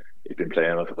been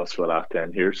playing with us for the last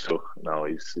 10 years. So now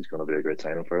he's going to be a great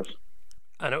signing for us.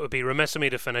 And it would be remiss of me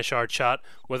to finish our chat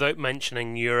without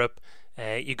mentioning Europe.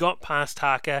 You got past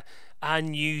Haka,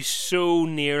 and you so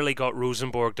nearly got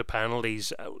Rosenborg to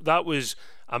penalties. That was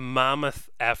a mammoth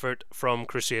effort from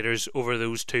Crusaders over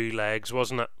those two legs,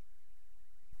 wasn't it?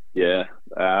 Yeah.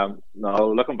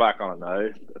 No, looking back on it now,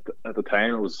 at the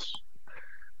time, it was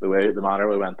the manner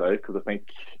we went out, because I think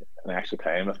in extra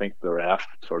time, I think the ref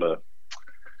sort of,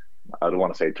 I don't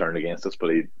want to say turned against us, but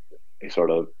he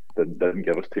sort of didn't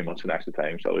give us too much in extra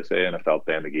time, shall we say, and I felt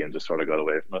then the game just sort of got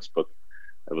away from us. But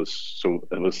it was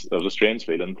a strange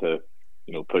feeling to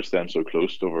push them so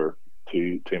close over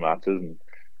two matches, and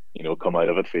come out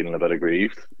of it feeling a bit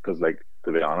aggrieved because, like,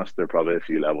 to be honest, they're probably a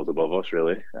few levels above us,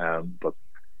 really. But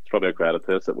it's probably a credit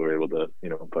to us that we were able to,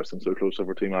 push them so close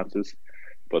over 2 matches.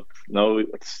 But no,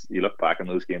 you look back on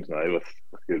those games now with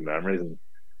good memories, and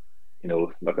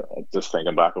look, just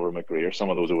thinking back over my career, some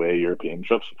of those away European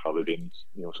trips have probably been,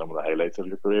 some of the highlights of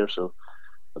your career. So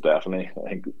definitely, I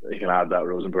think you can add that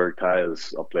Rosenborg tie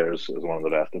as up there as one of the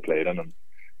best I played in, and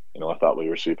I thought we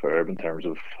were superb in terms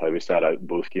of how we sat out in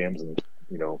both games, and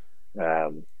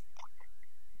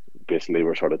basically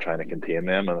we're sort of trying to contain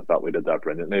them, and I thought we did that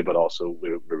brilliantly. But also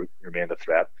we remained a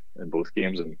threat in both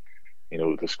games, and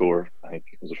to score, I think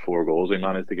it was 4 goals we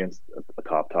managed against a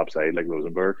top side like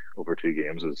Rosenborg over 2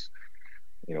 games is,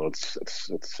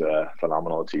 it's a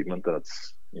phenomenal achievement, and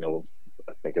it's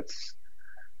I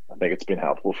think it's been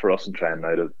helpful for us in trying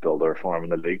now to build our form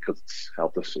in the league, because it's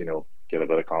helped us, get a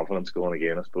bit of confidence going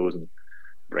again, I suppose, and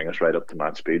bring us right up to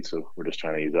match speed. So we're just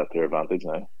trying to use that to our advantage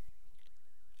now.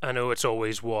 I know it's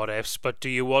always what ifs, but do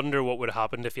you wonder what would have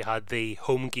happened if you had the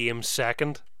home game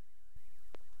second?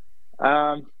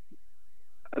 I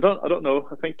don't know.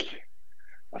 I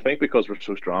think because we're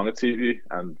so strong at Seaview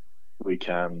and we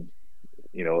can,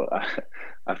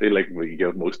 I feel like we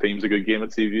give most teams a good game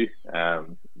at Seaview,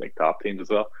 like top teams as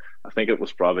well. I think it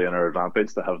was probably in our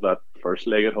advantage to have that first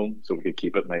leg at home, so we could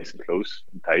keep it nice and close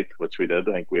and tight, which we did.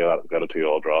 I think we got a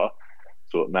 2-2 draw,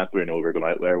 so it meant we were going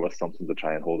out there with something to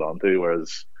try and hold on to.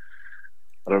 Whereas,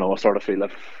 I don't know, I sort of feel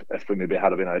if we maybe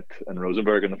had been out in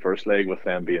Rosenborg in the first leg with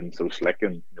them being so slick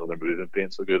and their movement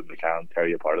being so good and they can tear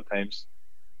you apart at times,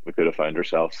 we could have found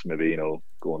ourselves maybe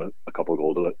going a couple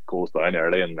of goals down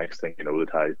early, and next thing the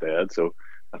tie's dead. So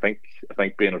I think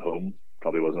being at home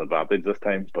probably was an advantage this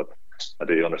time, but I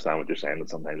do understand what you're saying, that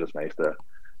sometimes it's nice to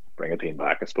bring a team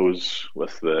back. I suppose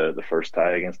with the first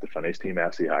tie against the Finnish team,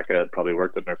 FC Haka, it probably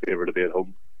worked in our favour to be at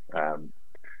home.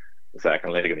 The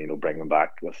second leg, and bring them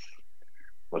back with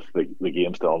the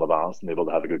game still on the balance and able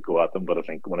to have a good go at them. But I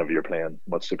think whenever you're playing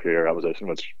much superior opposition,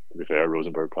 which to be fair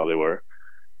Rosenborg probably were,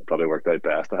 it probably worked out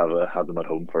best to have them at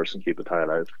home first and keep the tie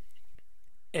alive.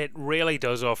 It really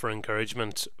does offer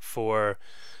encouragement for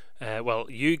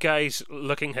you guys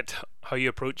looking at how you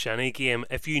approach any game.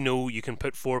 If you can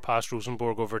put 4 past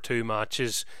Rosenborg over 2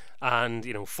 matches, and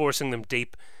forcing them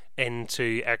deep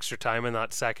into extra time in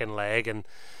that second leg, and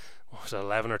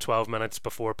 11 or 12 minutes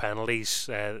before penalties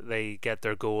they get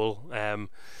their goal,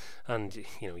 and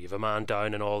you've a man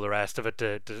down and all the rest of it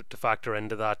to factor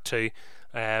into that too.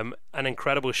 An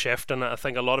incredible shift, and I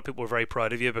think a lot of people were very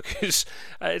proud of you, because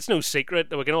it's no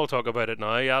secret, we can all talk about it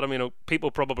now, Adam.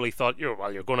 People probably thought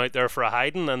you're going out there for a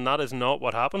hiding, and that is not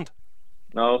what happened.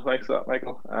 No, thanks for that,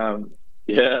 Michael.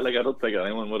 Yeah, like, I don't think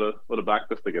anyone would have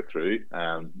backed us to get through.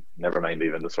 Never mind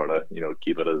even to sort of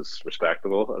keep it as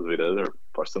respectable as we did, or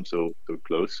push them so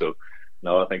close. So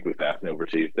no, I think we've definitely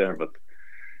overachieved there. But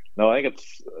no, I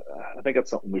think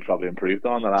it's something we've probably improved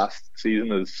on the last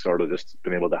season, is sort of just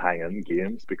being able to hang in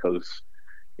games, because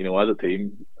as a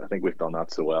team I think we've done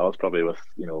that so well. It's probably with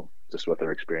just with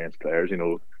our experienced players.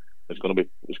 There's going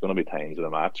to be times in a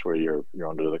match where you're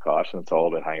under the cosh, and it's all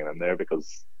about hanging in there,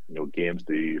 because games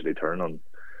do usually turn on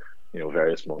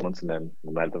various moments, and then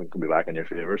momentum can be back in your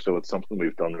favour. So it's something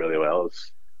we've done really well,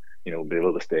 is be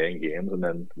able to stay in games. And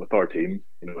then with our team,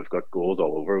 we've got goals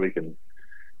all over.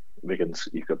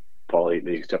 You've got Paul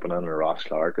Heatley chipping in, and Ross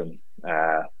Clark, and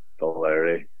Phil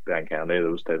Lowry, Ben Kennedy,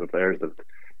 those type of players that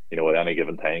at any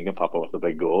given time can pop up with a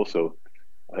big goal. So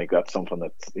I think that's something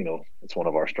that's it's one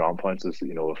of our strong points, is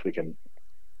if we can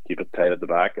keep it tight at the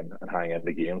back and hang in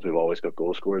the games, we've always got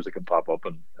goal scorers that can pop up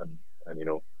and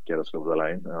get us over the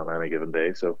line on any given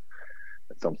day. So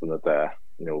it's something that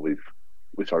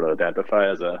we sort of identify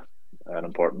as an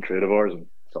important trait of ours, and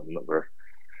something that we're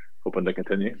hoping to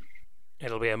continue.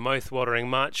 It'll be a mouth-watering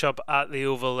matchup at the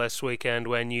Oval this weekend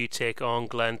when you take on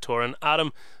Glentoran.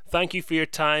 Adam, thank you for your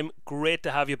time. Great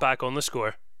to have you back on The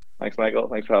Score. Thanks, Michael.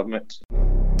 Thanks for having me.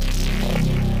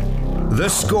 The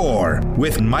Score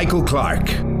with Michael Clark.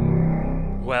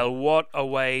 Well, what a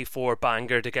way for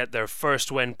Bangor to get their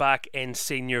first win back in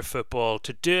senior football,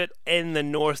 to do it in the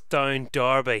North Down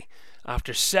Derby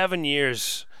after 7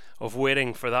 years of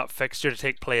waiting for that fixture to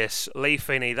take place. Lee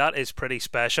Feeney, that is pretty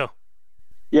special.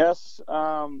 Yes, it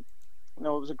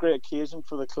was a great occasion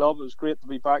for the club. It was great to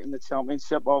be back in the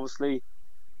championship. Obviously,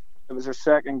 it was our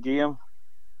second game,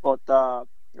 but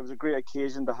it was a great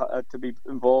occasion to be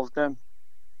involved in.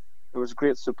 There was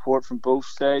great support from both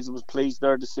sides. I was pleased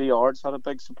there to see Ards had a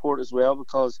big support as well,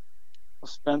 because I've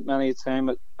spent many a time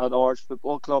at Ards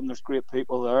Football Club, and there's great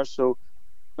people there. So,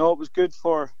 no, it was good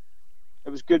for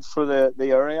the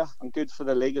area, and good for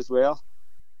the league as well.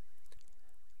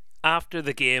 After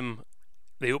the game,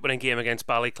 the opening game against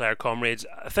Ballyclare Comrades,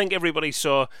 I think everybody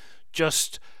saw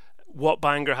just what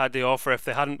Bangor had to offer if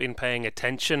they hadn't been paying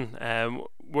attention.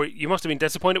 You must have been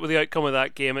disappointed with the outcome of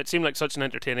that game. It seemed like such an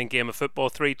entertaining game of football,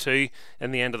 3-2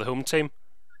 in the end of the home team.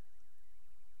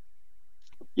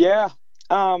 Yeah,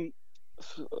 I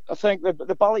think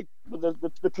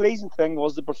the pleasing thing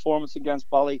was the performance against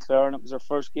Ballyclare, and it was our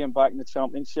first game back in the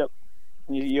Championship.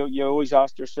 And you always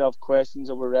ask yourself questions: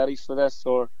 are we ready for this,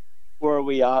 or where are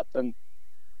we at? And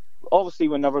obviously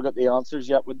we never got the answers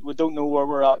yet. We don't know where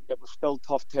we're at. It was still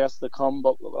tough tests to come,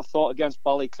 but I thought against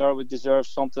Ballyclare we deserved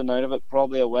something out of it,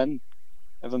 probably a win,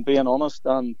 if I'm being honest.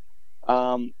 And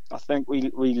I think we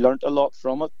learnt a lot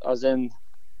from it, as in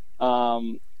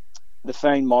the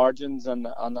fine margins and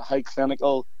how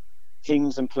clinical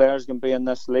teams and players can be in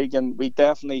this league, and we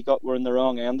definitely were in the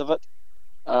wrong end of it.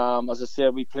 As I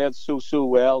said, we played so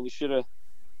well. We should have.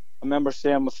 I remember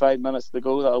saying with 5 minutes to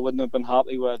go that I wouldn't have been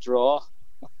happy with a draw,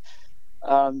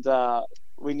 and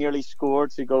we nearly scored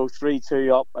to go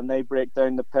 3-2 up, and they break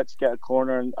down the pitch, get a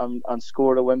corner, and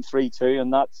score to win 3-2.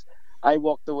 And I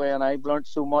walked away and I've learnt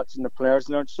so much, and the players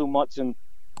learnt so much, and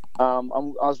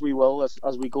as we will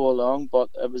as we go along. But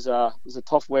it was a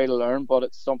tough way to learn, but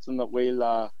it's something that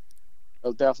will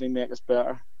definitely make us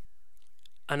better.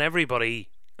 And everybody,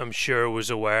 I'm sure, was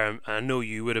aware, and I know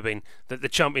you would have been, that the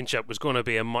Championship was going to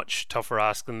be a much tougher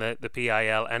ask than the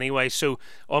PIL anyway. So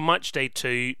on match day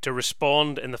 2, to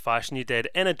respond in the fashion you did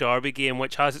in a derby game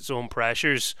which has its own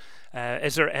pressures,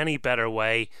 is there any better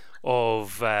way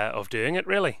of doing it,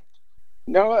 really?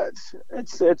 No,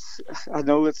 it's. I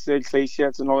know it's a cliche.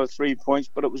 It's another 3 points,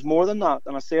 but it was more than that.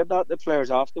 And I said that to players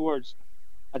afterwards.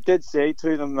 I did say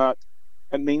to them that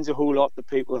it means a whole lot to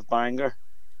people of Bangor.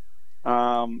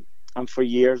 And for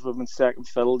years we've been second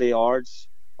fiddle to Ards,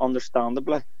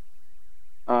 understandably.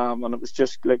 And it was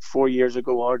just like 4 years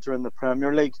ago Ards were in the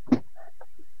Premier League,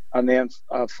 and then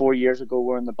 4 years ago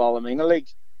we're in the Ballymena League.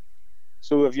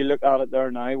 So if you look at it there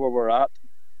now, where we're at,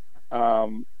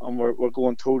 and we're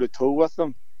going toe to toe with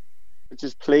them, which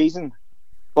is pleasing.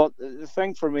 But the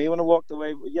thing for me when I walked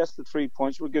away, yes, the 3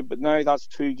 points were good, but now that's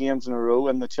 2 games in a row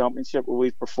in the Championship where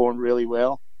we've performed really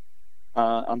well.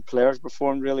 And players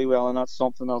performed really well, and that's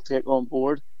something I'll take on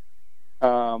board.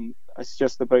 It's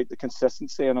just about the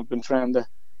consistency, and I've been trying to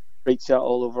reach that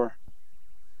all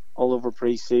over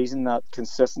pre-season. That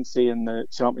consistency in the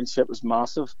Championship is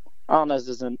massive, and as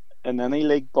is in any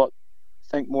league, but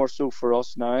I think more so for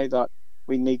us now that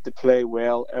we need to play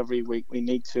well every week. We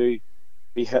need to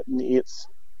be hitting 8s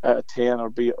out of 10 or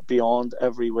beyond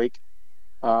every week.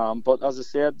 But as I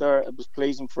said there, it was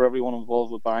pleasing for everyone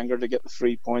involved with Bangor to get the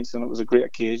 3 points, and it was a great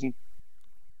occasion.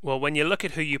 Well, when you look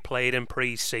at who you played in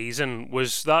pre-season,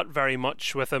 was that very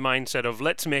much with a mindset of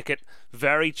let's make it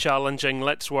very challenging,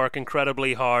 let's work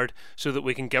incredibly hard so that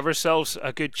we can give ourselves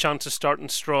a good chance of starting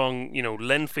strong? You know,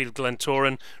 Linfield,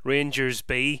 Glentoran, Rangers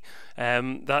B.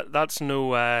 That's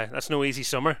no easy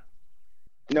summer.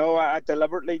 No, I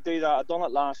deliberately do that. I done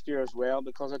it last year as well,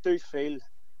 because I do feel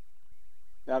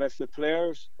that if the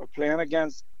players are playing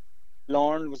against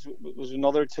Larne was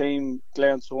another team,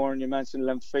 Glentoran, you mentioned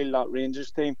Linfield, that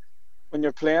Rangers team. When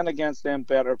you're playing against them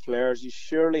better players, you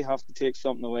surely have to take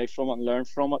something away from it and learn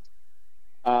from it.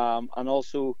 And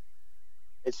also,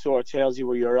 it sort of tells you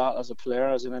where you're at as a player,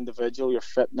 as an individual, your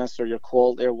fitness or your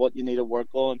quality or what you need to work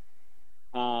on.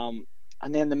 And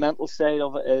then the mental side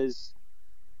of it is,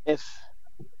 if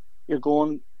you've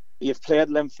played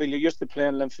Linfield, you're used to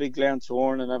playing Linfield,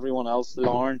 Glentoran and everyone else,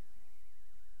 Larne,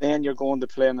 then you're going to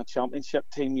play in a Championship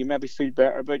team, you maybe feel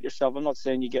better about yourself. I'm not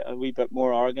saying you get a wee bit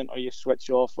more arrogant or you switch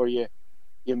off or you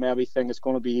maybe think it's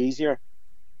going to be easier,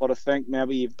 but I think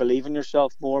maybe you believe in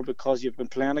yourself more because you've been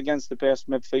playing against the best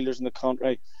midfielders in the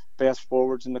country, best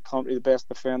forwards in the country, the best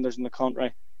defenders in the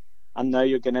country, and now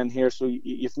you're getting in here, so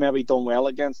you've maybe done well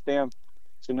against them,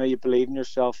 so now you believe in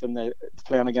yourself in the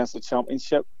playing against the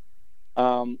Championship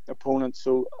opponent.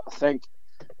 So I think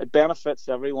it benefits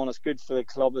everyone. It's good for the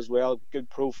club as well, good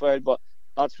profile, but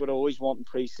that's what I always want in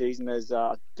pre-season is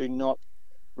I do not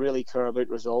really care about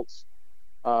results,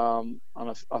 and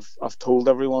I've told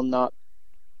everyone that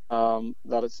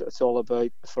it's all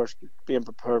about being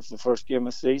prepared for the first game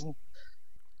of the season.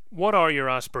 What are your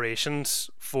aspirations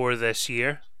for this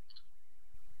year?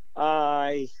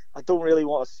 I don't really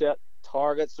want to set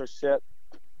targets or set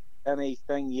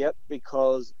anything yet,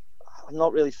 because I'm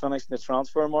not really finished in the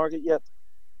transfer market yet.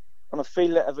 And I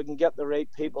feel that if we can get the right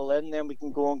people in, then we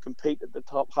can go and compete at the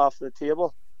top half of the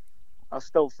table. I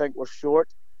still think we're short.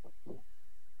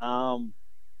 But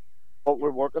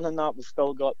we're working on that. We've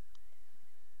still got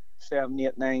 7,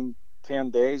 8, 9,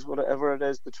 10 days, whatever it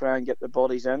is, to try and get the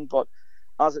bodies in. But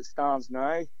as it stands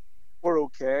now, we're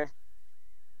okay.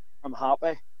 I'm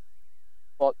happy,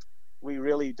 but we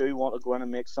really do want to go in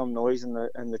and make some noise in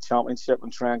the championship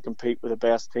and try and compete with the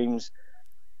best teams,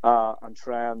 and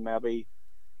try and maybe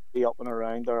be up and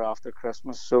around there after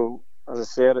Christmas. So as I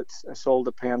said, it's all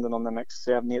dependent on the next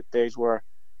 7-8 days where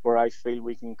I feel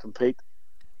we can compete.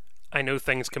 I know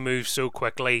things can move so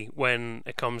quickly when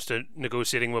it comes to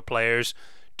negotiating with players.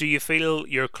 Do you feel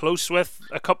you're close with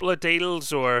a couple of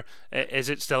deals, or is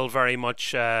it still very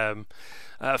much a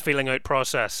feeling out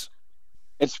process?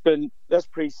 This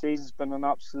pre-season's been an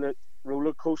absolute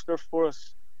roller coaster for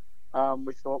us.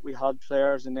 We thought we had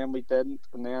players, and then we didn't,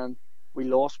 and then we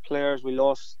lost players. We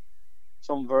lost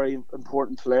some very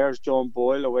important players. John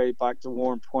Boyle away back to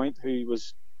Warren Point, who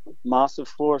was massive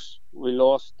for us. We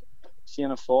lost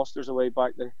Sienna Foster's away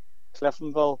back to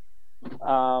Cliftonville.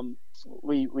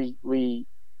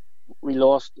 We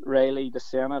lost Riley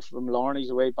DeSena from Larne. He's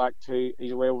away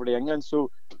over to England.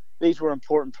 So these were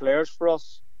important players for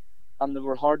us, and they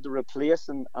were hard to replace.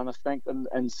 And I think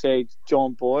in say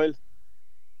John Boyle,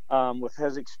 with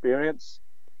his experience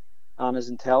and his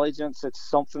intelligence, it's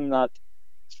something that's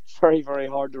very, very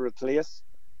hard to replace.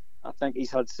 I think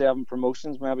he's had 7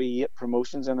 promotions, maybe 8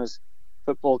 promotions in his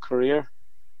football career.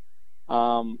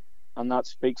 And that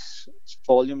speaks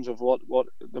volumes of what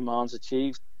the man's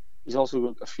achieved. He's also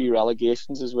got a few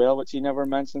relegations as well, which he never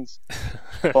mentions.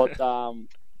 But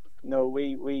no,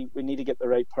 we need to get the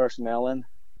right personnel in.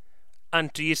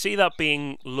 And do you see that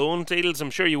being loan deals?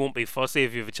 I'm sure you won't be fussy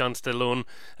if you have a chance to loan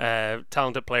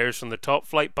talented players from the top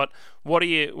flight. But what are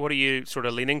you sort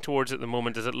of leaning towards at the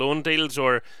moment? Is it loan deals,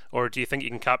 or do you think you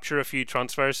can capture a few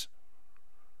transfers?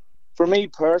 For me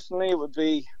personally, it would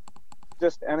be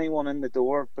just anyone in the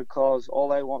door, because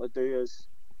all I want to do is,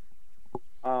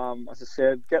 as I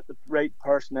said, get the right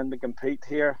person in to compete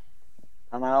here,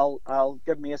 and I'll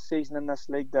give me a season in this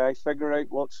league that I figure out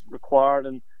what's required,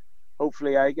 and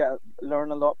hopefully I learn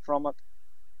a lot from it.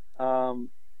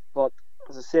 But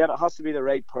as I said, it has to be the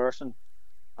right person.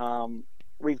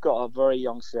 We've got a very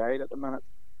young side at the minute.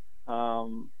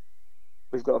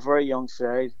 We've got a very young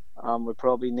side. We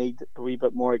probably need a wee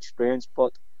bit more experience,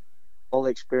 but all the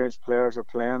experienced players are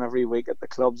playing every week at the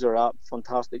clubs they're at,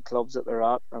 fantastic clubs that they're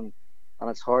at, and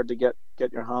it's hard to get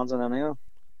your hands on any of them.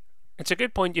 It's a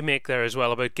good point you make there as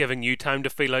well about giving you time to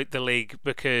feel out the league,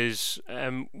 because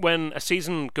when a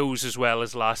season goes as well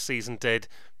as last season did,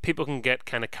 people can get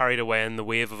kind of carried away in the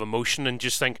wave of emotion and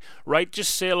just think, right,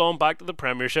 just sail on back to the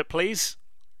Premiership, please.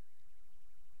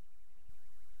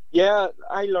 Yeah,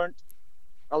 I learn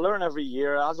every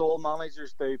year, as all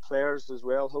managers do, players as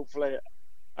well. Hopefully,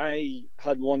 I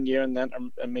had 1 year in the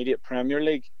intermediate Premier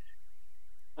League,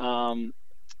 and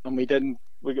we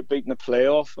got beaten in the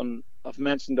playoff, and I've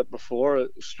mentioned it before.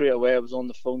 Straight away I was on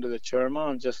the phone to the chairman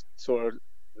and just sort of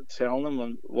telling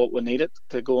them what we needed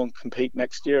to go and compete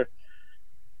next year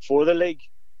for the league,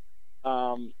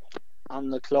 and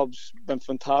the club's been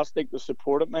fantastic. They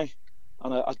supported me,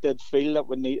 and I did feel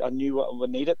that I knew what we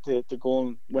needed to go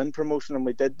and win promotion, and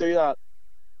we did do that.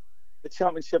 The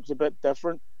championship's a bit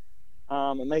different.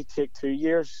 It might take 2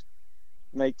 years,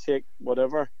 it might take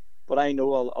whatever, but I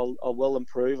know I will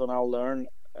improve and I'll learn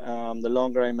the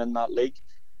longer I'm in that league.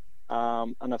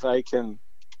 And if I can,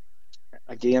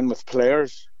 again with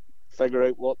players, figure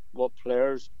out what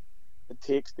players it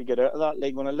takes to get out of that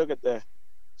league. When I look at the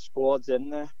squads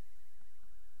in the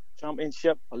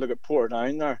championship, I look at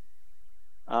Portadown there.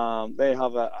 They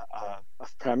have a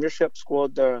Premiership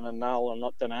squad there, and now I'm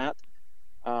not denying it.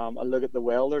 I look at the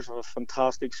Welders, have a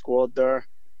fantastic squad there,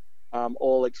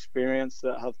 all experienced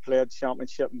that have played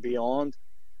Championship and beyond.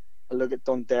 I look at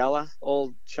Dundela,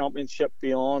 all Championship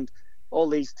beyond. All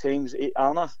these teams,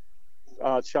 Anna,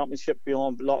 Championship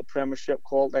beyond, a lot of Premiership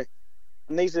quality.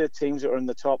 And these are the teams that are in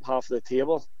the top half of the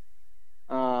table.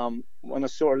 When I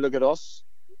sort of look at us,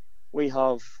 we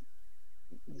have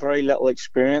very little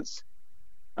experience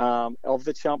of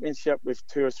the Championship. With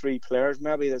 2 or 3 players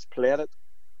maybe that's played it.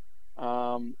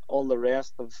 All the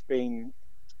rest have been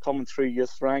coming through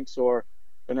youth ranks or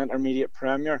an intermediate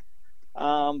Premier.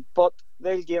 But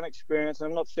they'll gain experience.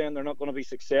 I'm not saying they're not going to be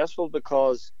successful,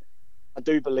 because I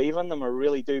do believe in them. I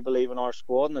really do believe in our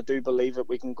squad, and I do believe that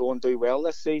we can go and do well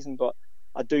this season. But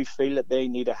I do feel that they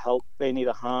need a help. They need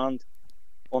a hand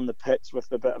on the pitch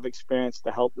with a bit of experience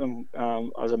to help them.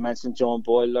 As I mentioned, John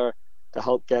Boyle there, to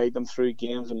help guide them through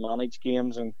games and manage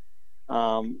games. And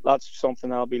that's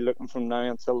something I'll be looking from now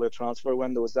until the transfer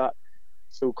window, is that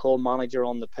so-called manager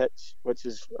on the pitch, which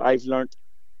is, I've learnt,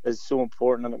 is so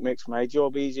important, and it makes my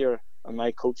job easier and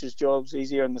my coach's jobs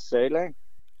easier on the sideline.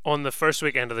 On the first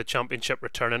weekend of the championship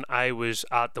returning, I was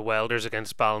at the Welders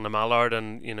against Ballina-Mallard,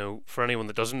 and for anyone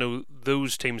that doesn't know,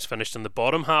 those teams finished in the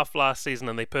bottom half last season,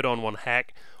 and they put on one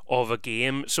heck of a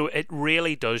game. So it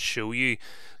really does show you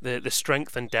the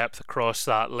strength and depth across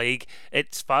that league.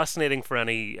 It's fascinating for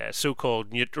any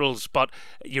so-called neutrals, but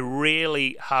you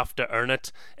really have to earn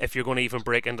it if you're going to even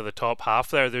break into the top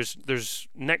half there. There's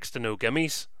next to no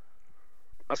gimmies.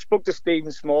 I spoke to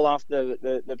Stephen Small after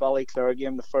the Ballyclare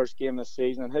game, the first game of the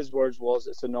season, and his words was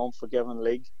it's an unforgiving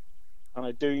league. And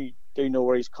I do know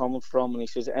where he's coming from, and he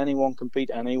says anyone can beat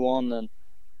anyone. And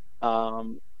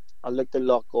I looked at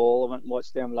Loughgall. I went and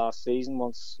watched them last season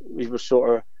once we were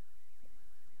sort of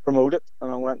promoted, and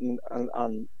I went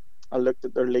and I looked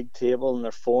at their league table and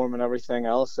their form and everything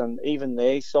else, and even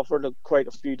they suffered quite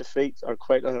a few defeats, or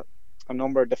quite a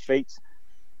number of defeats.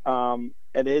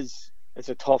 It's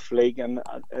a tough league, and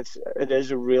it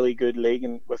is a really good league,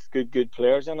 and with good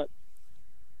players in it.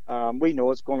 We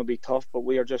know it's going to be tough, but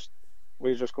we're just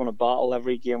going to battle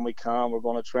every game we can. We're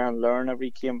going to try and learn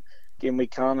every game we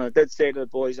can. And I did say to the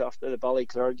boys after the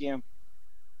Ballyclare game,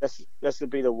 this would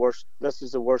be the worst. This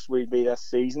is the worst we'll be this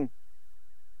season,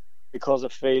 because I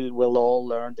feel we'll all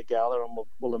learn together and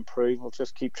we'll improve. We'll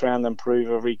just keep trying to improve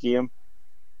every game.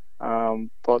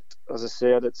 But as I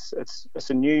said, it's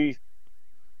a new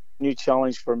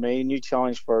challenge for me, new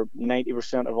challenge for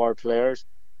 90% of our players.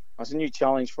 It's a new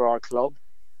challenge for our club,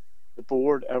 the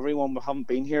board, everyone. We haven't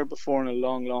been here before in a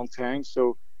long time,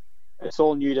 so it's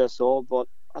all new to us all. But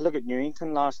I look at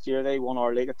Newington last year, they won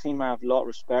our league, a team I have a lot of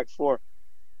respect for.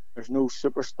 There's no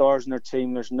superstars in their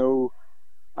team, there's no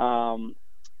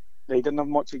they didn't have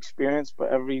much experience,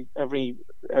 but every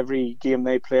game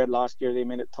they played last year, they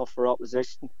made it tough for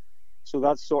opposition. So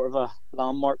that's sort of a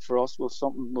landmark for us.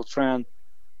 Something we'll try and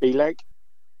be like.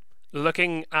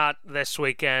 Looking at this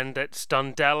weekend, it's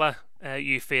Dundela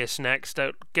you face next.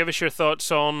 Give us your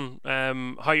thoughts on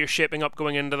how you're shaping up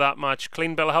going into that match.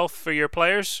 Clean bill of health for your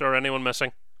players, or anyone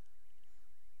missing?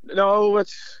 No,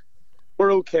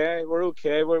 we're okay. We're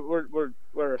okay.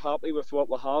 We're happy with what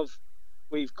we have.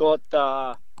 We've got,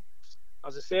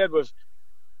 as I said,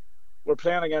 we're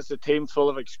playing against a team full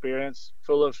of experience,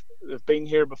 they've been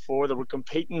here before. They were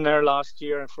competing there last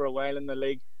year for a while in the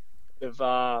league. They've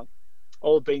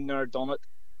all been there, done it.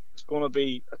 It's going to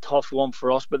be a tough one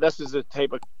for us, but this is the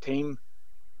type of team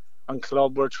and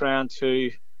club we're trying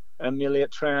to emulate,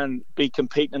 try and be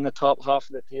competing in the top half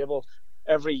of the table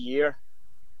every year.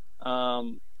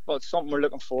 But it's something we're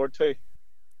looking forward to.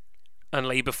 And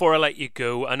Lee, before I let you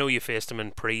go, I know you faced him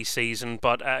in pre-season,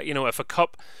 but if a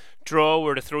cup draw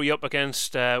were to throw you up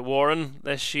against Warren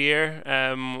this year,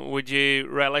 would you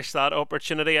relish that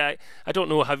opportunity? I don't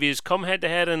know, have you come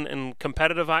head-to-head in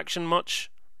competitive action much?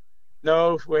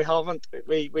 No, we haven't.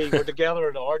 We were together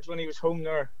at Ards when he was home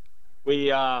there.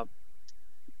 We're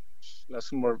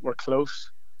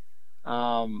close.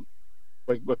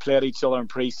 We played each other in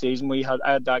pre-season. I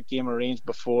had that game arranged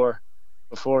before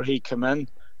he came in.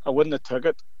 I wouldn't have took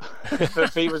it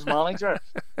if he was manager,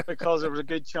 because there was a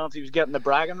good chance he was getting the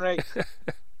bragging right.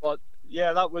 But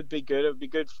yeah, that would be good. It would be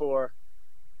good for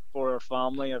our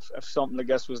family if something like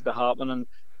this was to happen, and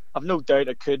I've no doubt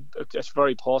it could. It's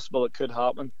very possible it could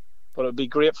happen. But it'd be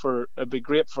great for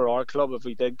our club if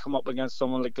we did come up against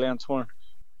someone like Glentoran.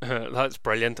 That's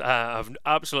brilliant. I've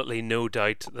absolutely no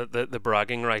doubt that the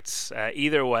bragging rights,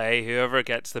 either way, whoever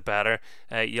gets the better,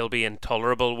 you'll be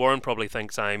intolerable. Warren probably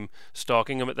thinks I'm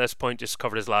stalking him at this point. Just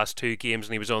covered his last 2 games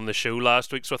and he was on the show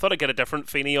last week, so I thought I'd get a different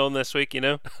Feeney on this week,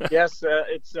 Yes,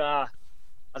 it's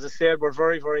as I said, we're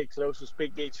very, very close. We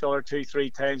speak to each other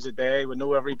 2-3 times a day. We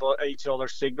know each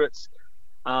other's secrets.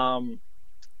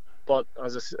 But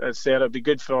as I said, it'd be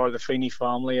good for the Feeney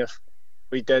family if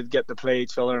we did get to play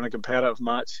each other in a competitive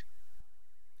match.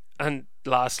 And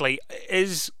lastly,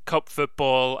 is cup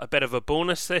football a bit of a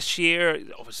bonus this year?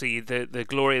 Obviously, the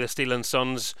glory of the Steel and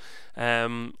Sons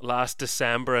last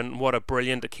December, and what a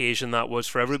brilliant occasion that was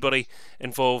for everybody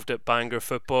involved at Bangor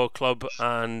Football Club.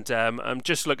 And I'm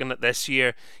just looking at this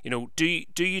year. Do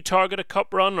you target a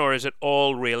cup run, or is it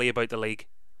all really about the league?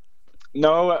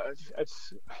 No,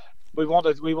 we want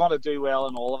to do well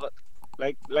in all of it.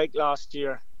 Like last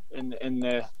year in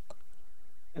the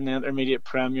intermediate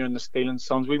Premier and the Steel and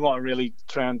Sons, we want to really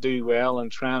try and do well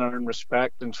and try and earn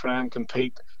respect and try and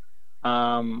compete.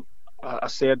 I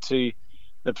said to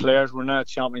the players, we're now a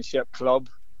championship club.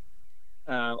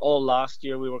 All last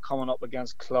year we were coming up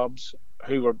against clubs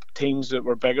who were teams that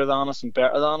were bigger than us and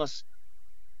better than us.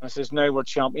 And I says, now we're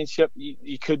championship.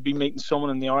 You could be meeting someone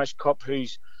in the Irish Cup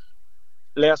who's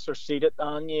lesser seated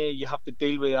than you. You have to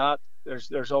deal with that.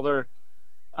 There's other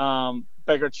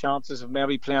bigger chances of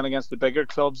maybe playing against the bigger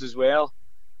clubs as well.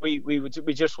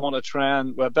 we just want to try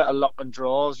and, with a bit of luck and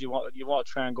draws, you want to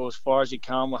try and go as far as you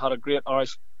can. We had a great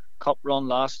Irish Cup run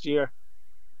last year.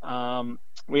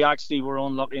 We actually were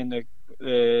unlucky in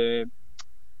the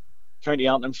County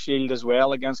Antrim Shield as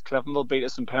well against Cliftonville, beat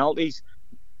us in penalties.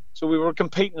 So we were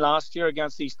competing last year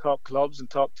against these top clubs and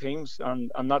top teams,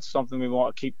 and that's something we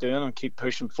want to keep doing and keep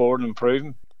pushing forward and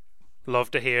improving.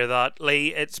 Love to hear that. Lee,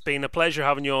 it's been a pleasure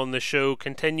having you on the show.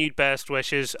 Continued best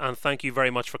wishes, and thank you very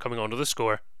much for coming on to The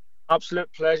Score.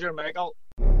 Absolute pleasure, Michael.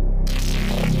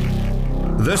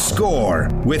 The Score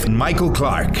with Michael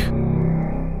Clark.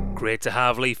 Great to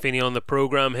have Lee Feeney on the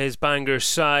programme. His Bangor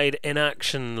side in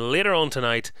action later on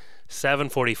tonight.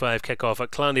 7:45 kick-off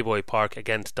at Clandyboy Park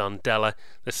against Dundela.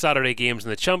 The Saturday games in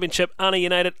the Championship, Anna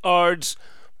United Ards.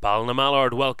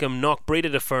 Ballina-Mallard welcome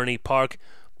Knockbreda to Fernie Park.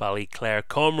 Ballyclare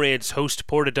Comrades host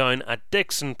Portadown at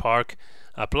Dixon Park.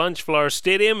 At Blanchflower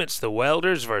Stadium, it's the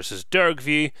Welders versus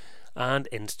Dergview, and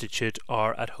Institute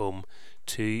are at home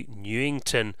to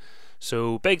Newington.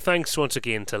 So big thanks once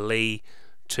again to Lee,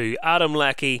 to Adam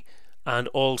Lecky, and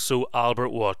also Albert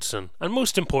Watson, and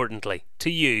most importantly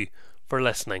to you for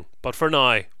listening. But for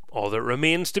now, all that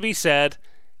remains to be said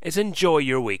is enjoy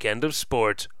your weekend of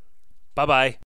sport. Bye bye.